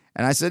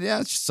I said, yeah,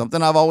 it's just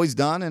something I've always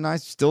done, and I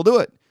still do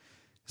it.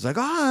 He's like,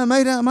 I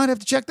might have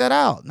to check that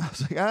out. And I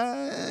was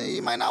like,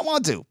 you might not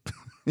want to.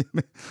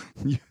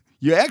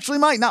 You actually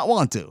might not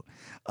want to.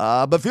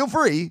 But feel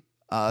free,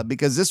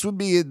 because this would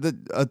be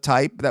a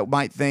type that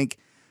might think,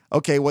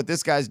 okay, what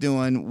this guy's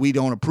doing, we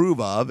don't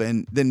approve of,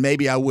 and then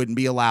maybe I wouldn't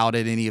be allowed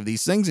at any of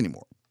these things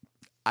anymore.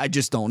 I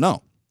just don't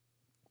know.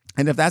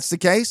 And if that's the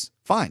case,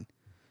 fine.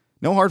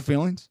 No hard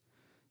feelings.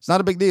 It's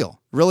not a big deal.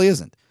 It really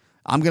isn't.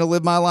 I'm going to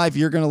live my life.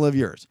 You're going to live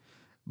yours.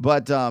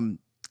 But I'm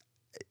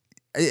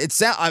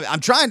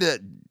trying to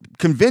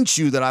convince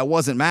you that I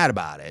wasn't mad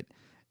about it.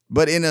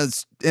 But in a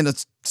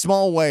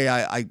small way,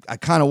 I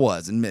kind of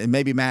was. And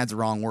maybe mad's the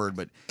wrong word,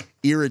 but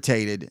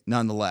irritated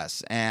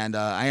nonetheless. And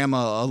I am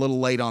a little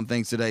late on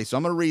things today. So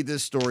I'm going to read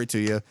this story to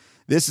you.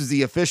 This is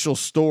the official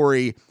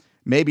story,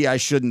 maybe I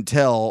shouldn't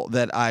tell,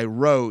 that I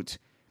wrote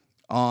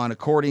on,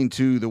 according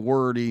to the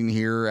wording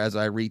here, as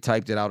I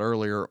retyped it out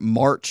earlier,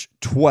 March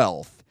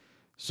 12th.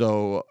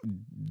 So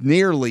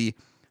nearly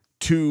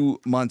 2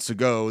 months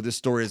ago. This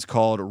story is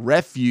called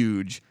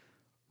Refuge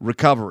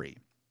Recovery.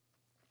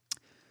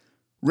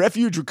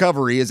 Refuge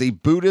Recovery is a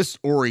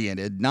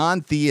Buddhist-oriented,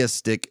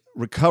 non-theistic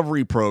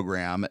recovery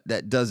program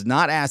that does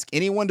not ask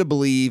anyone to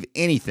believe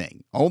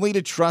anything, only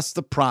to trust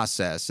the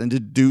process and to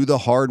do the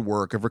hard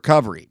work of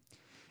recovery.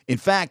 In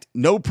fact,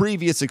 no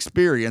previous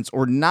experience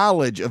or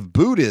knowledge of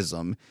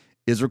Buddhism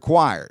is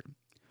required.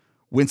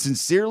 When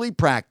sincerely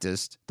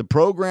practiced, the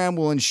program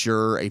will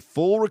ensure a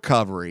full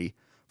recovery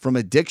from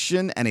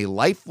addiction and a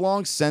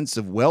lifelong sense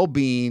of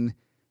well-being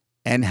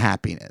and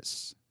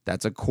happiness.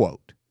 That's a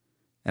quote.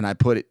 And I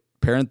put it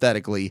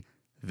parenthetically,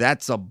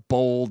 that's a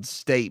bold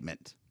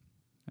statement.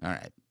 All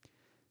right.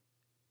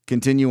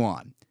 Continue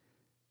on.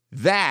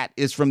 That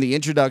is from the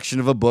introduction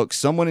of a book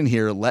someone in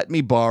here let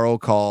me borrow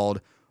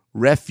called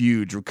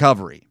Refuge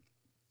Recovery.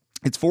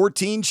 It's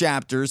 14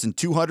 chapters and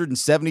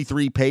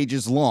 273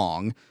 pages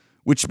long,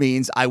 which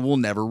means I will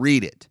never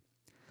read it.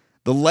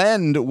 The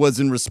lend was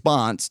in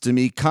response to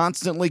me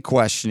constantly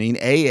questioning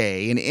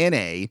AA and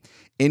NA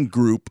in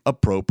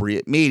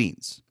group-appropriate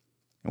meetings.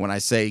 And when I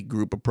say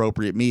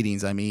group-appropriate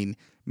meetings, I mean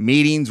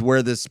meetings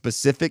where the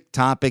specific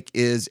topic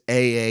is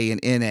AA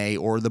and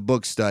NA or the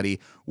book study,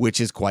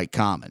 which is quite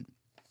common.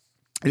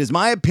 It is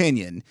my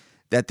opinion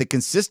that the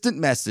consistent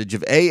message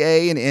of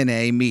AA and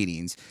NA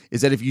meetings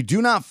is that if you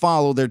do not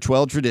follow their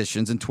 12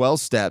 traditions and 12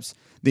 steps,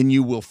 then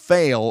you will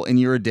fail in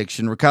your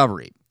addiction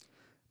recovery.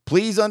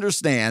 Please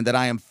understand that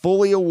I am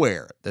fully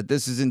aware that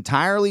this is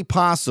entirely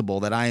possible,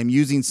 that I am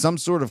using some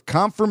sort of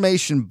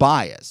confirmation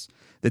bias,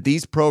 that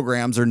these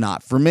programs are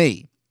not for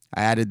me.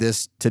 I added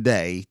this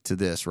today to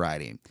this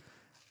writing.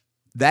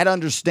 That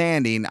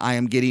understanding I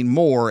am getting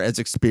more as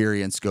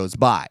experience goes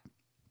by.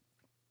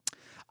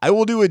 I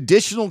will do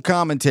additional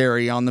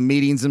commentary on the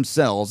meetings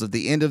themselves at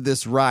the end of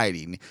this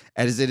writing,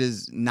 as it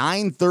is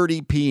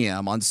 9:30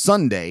 p.m. on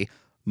Sunday,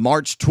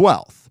 March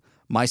 12th,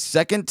 my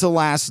second to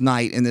last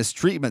night in this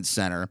treatment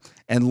center,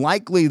 and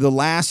likely the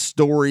last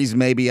stories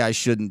maybe I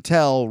shouldn't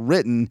tell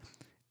written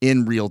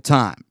in real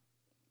time.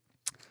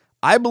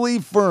 I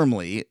believe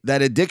firmly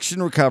that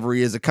addiction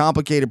recovery is a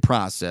complicated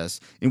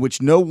process in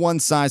which no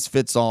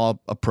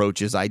one-size-fits-all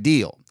approach is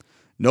ideal.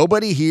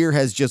 Nobody here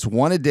has just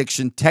one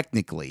addiction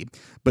technically,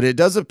 but it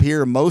does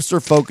appear most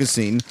are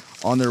focusing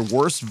on their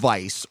worst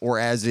vice, or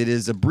as it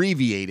is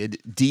abbreviated,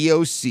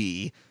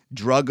 DOC,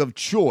 drug of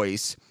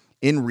choice,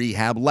 in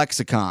rehab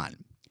lexicon.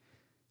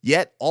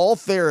 Yet all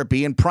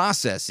therapy and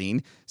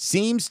processing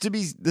seems to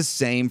be the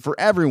same for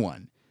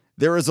everyone.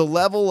 There is a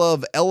level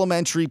of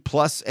elementary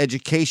plus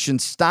education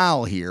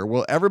style here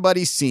where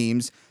everybody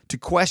seems to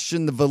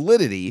question the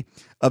validity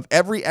of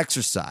every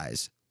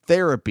exercise,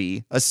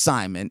 therapy,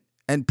 assignment,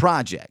 and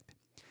project.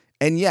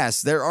 And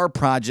yes, there are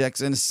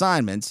projects and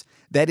assignments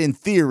that in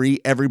theory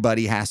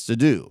everybody has to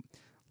do.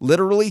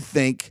 Literally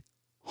think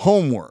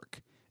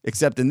homework,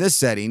 except in this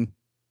setting,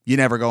 you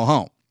never go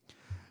home.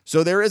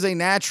 So there is a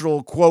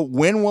natural, quote,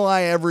 when will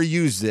I ever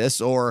use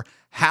this, or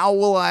how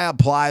will I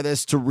apply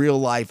this to real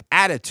life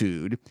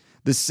attitude,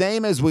 the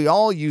same as we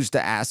all used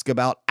to ask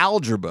about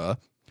algebra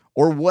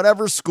or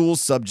whatever school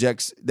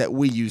subjects that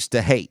we used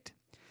to hate.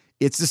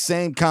 It's the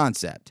same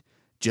concept.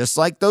 Just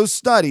like those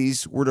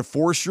studies were to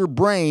force your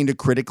brain to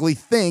critically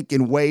think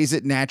in ways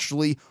it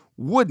naturally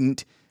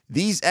wouldn't,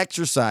 these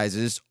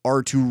exercises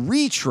are to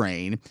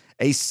retrain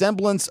a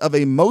semblance of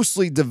a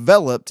mostly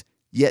developed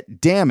yet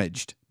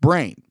damaged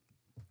brain.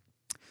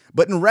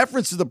 But in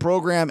reference to the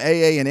program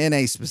AA and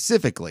NA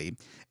specifically,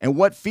 and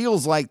what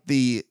feels like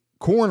the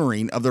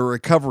cornering of the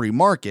recovery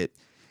market,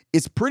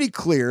 it's pretty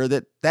clear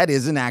that that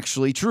isn't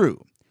actually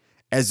true.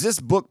 As this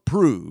book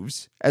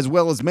proves, as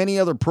well as many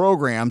other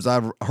programs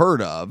I've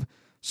heard of,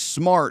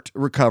 SMART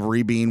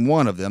recovery being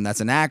one of them,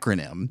 that's an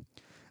acronym,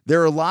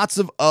 there are lots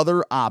of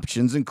other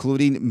options,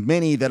 including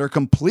many that are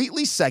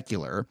completely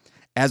secular,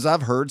 as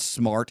I've heard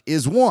SMART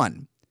is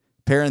one.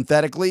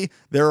 Parenthetically,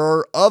 there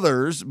are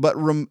others, but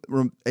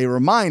a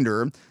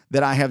reminder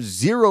that I have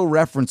zero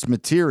reference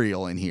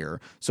material in here,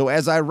 so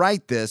as I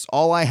write this,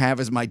 all I have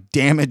is my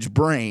damaged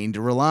brain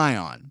to rely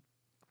on.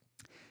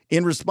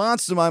 In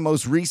response to my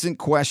most recent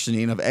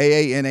questioning of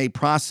AA-NA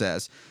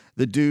process,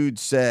 the dude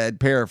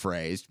said,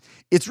 paraphrased,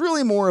 it's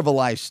really more of a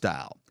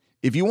lifestyle.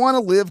 If you want to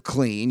live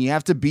clean, you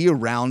have to be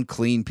around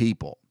clean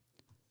people.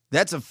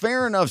 That's a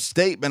fair enough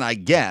statement, I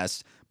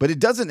guess, but it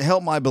doesn't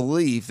help my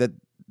belief that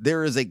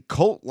there is a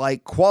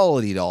cult-like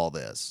quality to all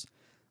this.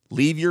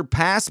 Leave your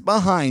past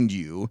behind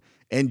you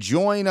and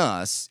join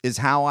us is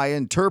how I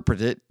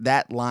interpreted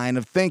that line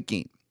of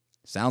thinking.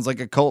 Sounds like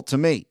a cult to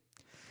me.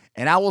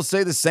 And I will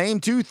say the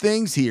same two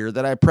things here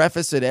that I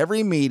preface at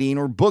every meeting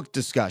or book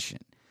discussion.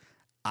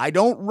 I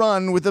don't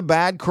run with a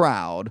bad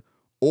crowd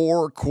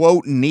or,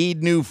 quote,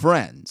 need new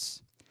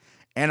friends.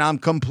 And I'm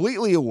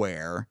completely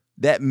aware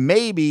that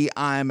maybe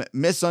I'm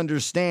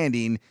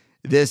misunderstanding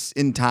this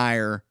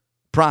entire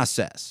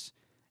process.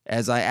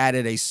 As I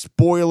added a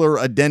spoiler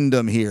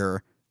addendum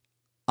here,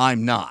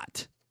 I'm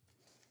not.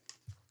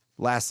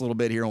 Last little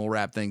bit here and we'll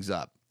wrap things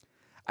up.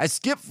 I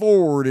skip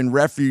forward in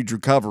Refuge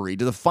Recovery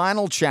to the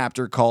final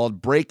chapter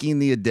called Breaking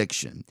the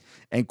Addiction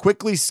and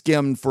quickly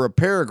skimmed for a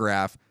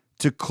paragraph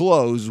to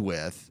close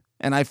with,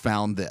 and I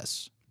found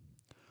this.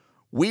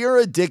 We are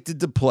addicted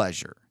to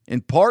pleasure,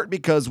 in part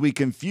because we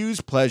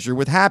confuse pleasure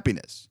with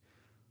happiness.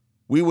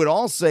 We would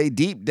all say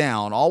deep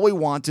down all we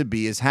want to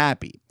be is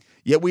happy,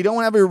 yet we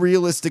don't have a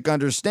realistic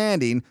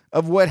understanding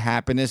of what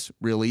happiness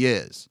really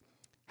is.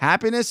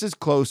 Happiness is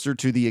closer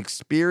to the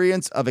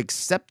experience of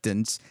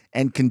acceptance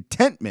and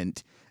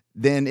contentment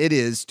than it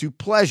is to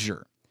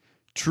pleasure.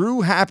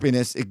 True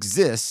happiness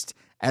exists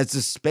as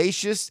the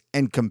spacious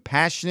and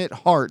compassionate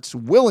heart's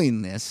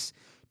willingness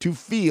to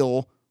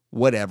feel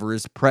whatever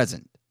is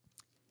present.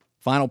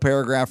 Final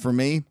paragraph for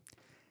me.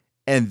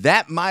 And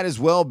that might as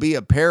well be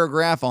a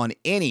paragraph on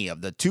any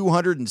of the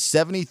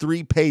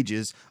 273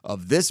 pages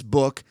of this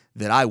book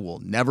that I will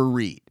never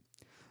read.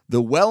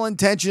 The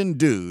well-intentioned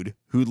dude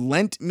who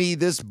lent me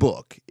this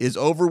book is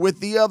over with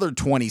the other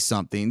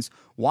 20-somethings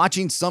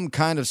watching some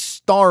kind of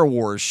Star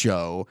Wars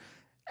show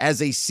as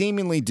they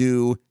seemingly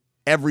do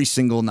every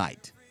single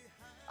night.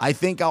 I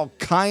think I'll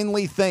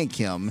kindly thank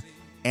him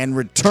and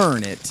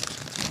return it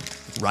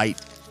right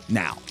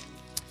now.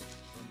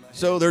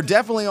 So there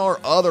definitely are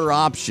other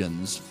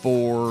options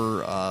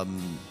for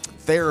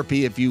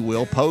therapy, if you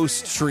will,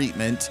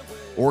 post-treatment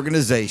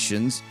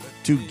organizations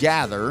to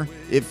gather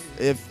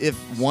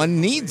if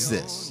one needs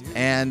this.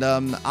 And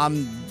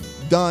I'm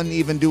done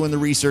even doing the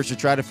research to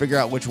try to figure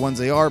out which ones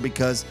they are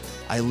because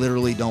I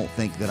literally don't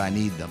think that I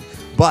need them.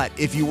 But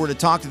if you were to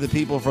talk to the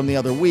people from the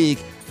other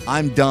week,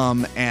 I'm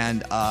dumb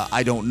and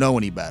I don't know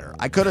any better.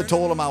 I could have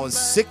told them I was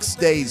 6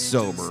 days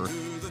sober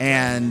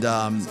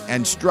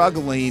and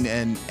struggling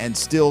and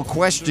still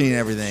questioning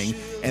everything,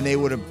 and they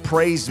would have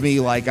praised me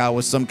like I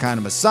was some kind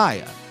of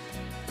messiah.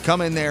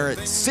 Come in there at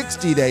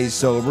 60 days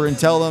sober and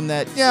tell them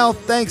that, yeah,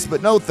 thanks,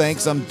 but no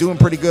thanks. I'm doing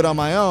pretty good on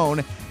my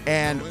own.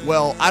 And,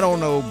 well, I don't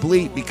know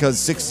bleep because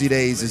 60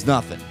 days is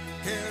nothing.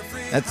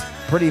 That's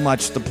pretty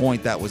much the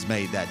point that was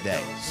made that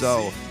day.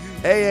 So,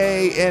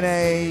 AA,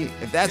 NA,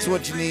 if that's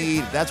what you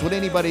need, if that's what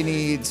anybody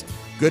needs,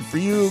 good for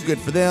you, good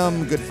for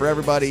them, good for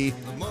everybody.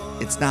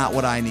 It's not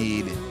what I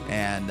need.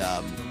 And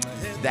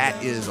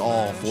that is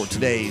all for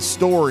today's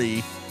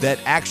story that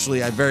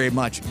actually I very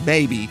much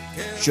maybe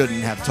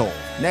shouldn't have told.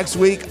 Next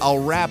week, I'll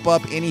wrap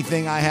up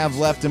anything I have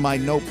left in my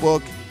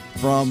notebook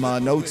from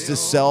Notes to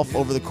Self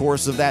over the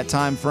course of that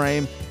time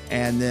frame,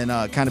 and then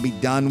kind of be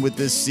done with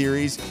this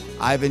series.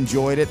 I've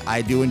enjoyed it.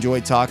 I do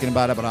enjoy talking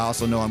about it, but I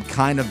also know I'm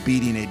kind of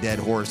beating a dead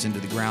horse into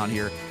the ground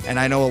here, and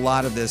I know a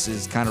lot of this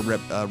is kind of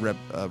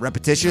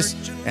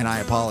repetitious, and I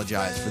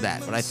apologize for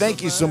that. But I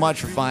thank you so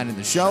much for finding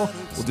the show.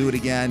 We'll do it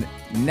again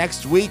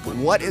next week.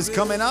 What is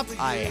coming up?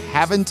 I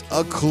haven't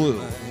a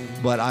clue,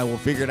 but I will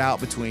figure it out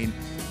between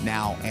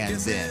now and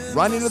then.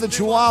 Run into the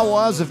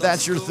Chihuahuas, if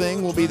that's your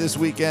thing, will be this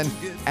weekend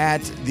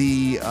at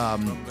the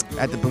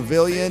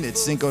Pavilion.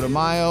 It's Cinco de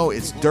Mayo.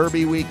 It's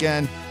Derby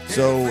weekend.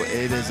 So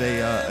it is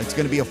it's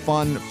going to be a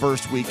fun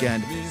first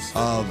weekend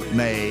of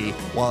May.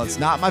 While it's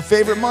not my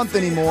favorite month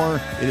anymore,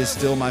 it is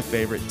still my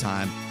favorite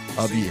time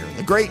of year.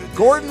 The great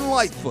Gordon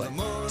Lightfoot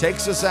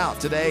takes us out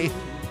today.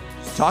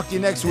 Talk to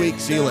you next week.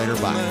 See you later.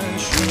 Bye.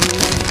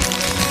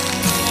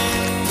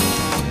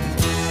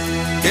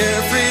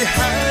 Every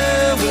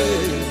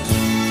highway,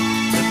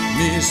 let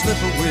me slip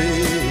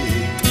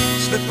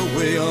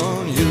away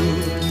on you.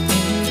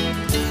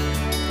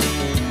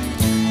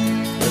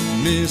 Let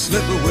me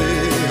slip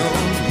away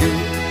on you.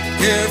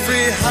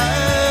 Every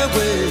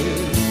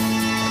highway,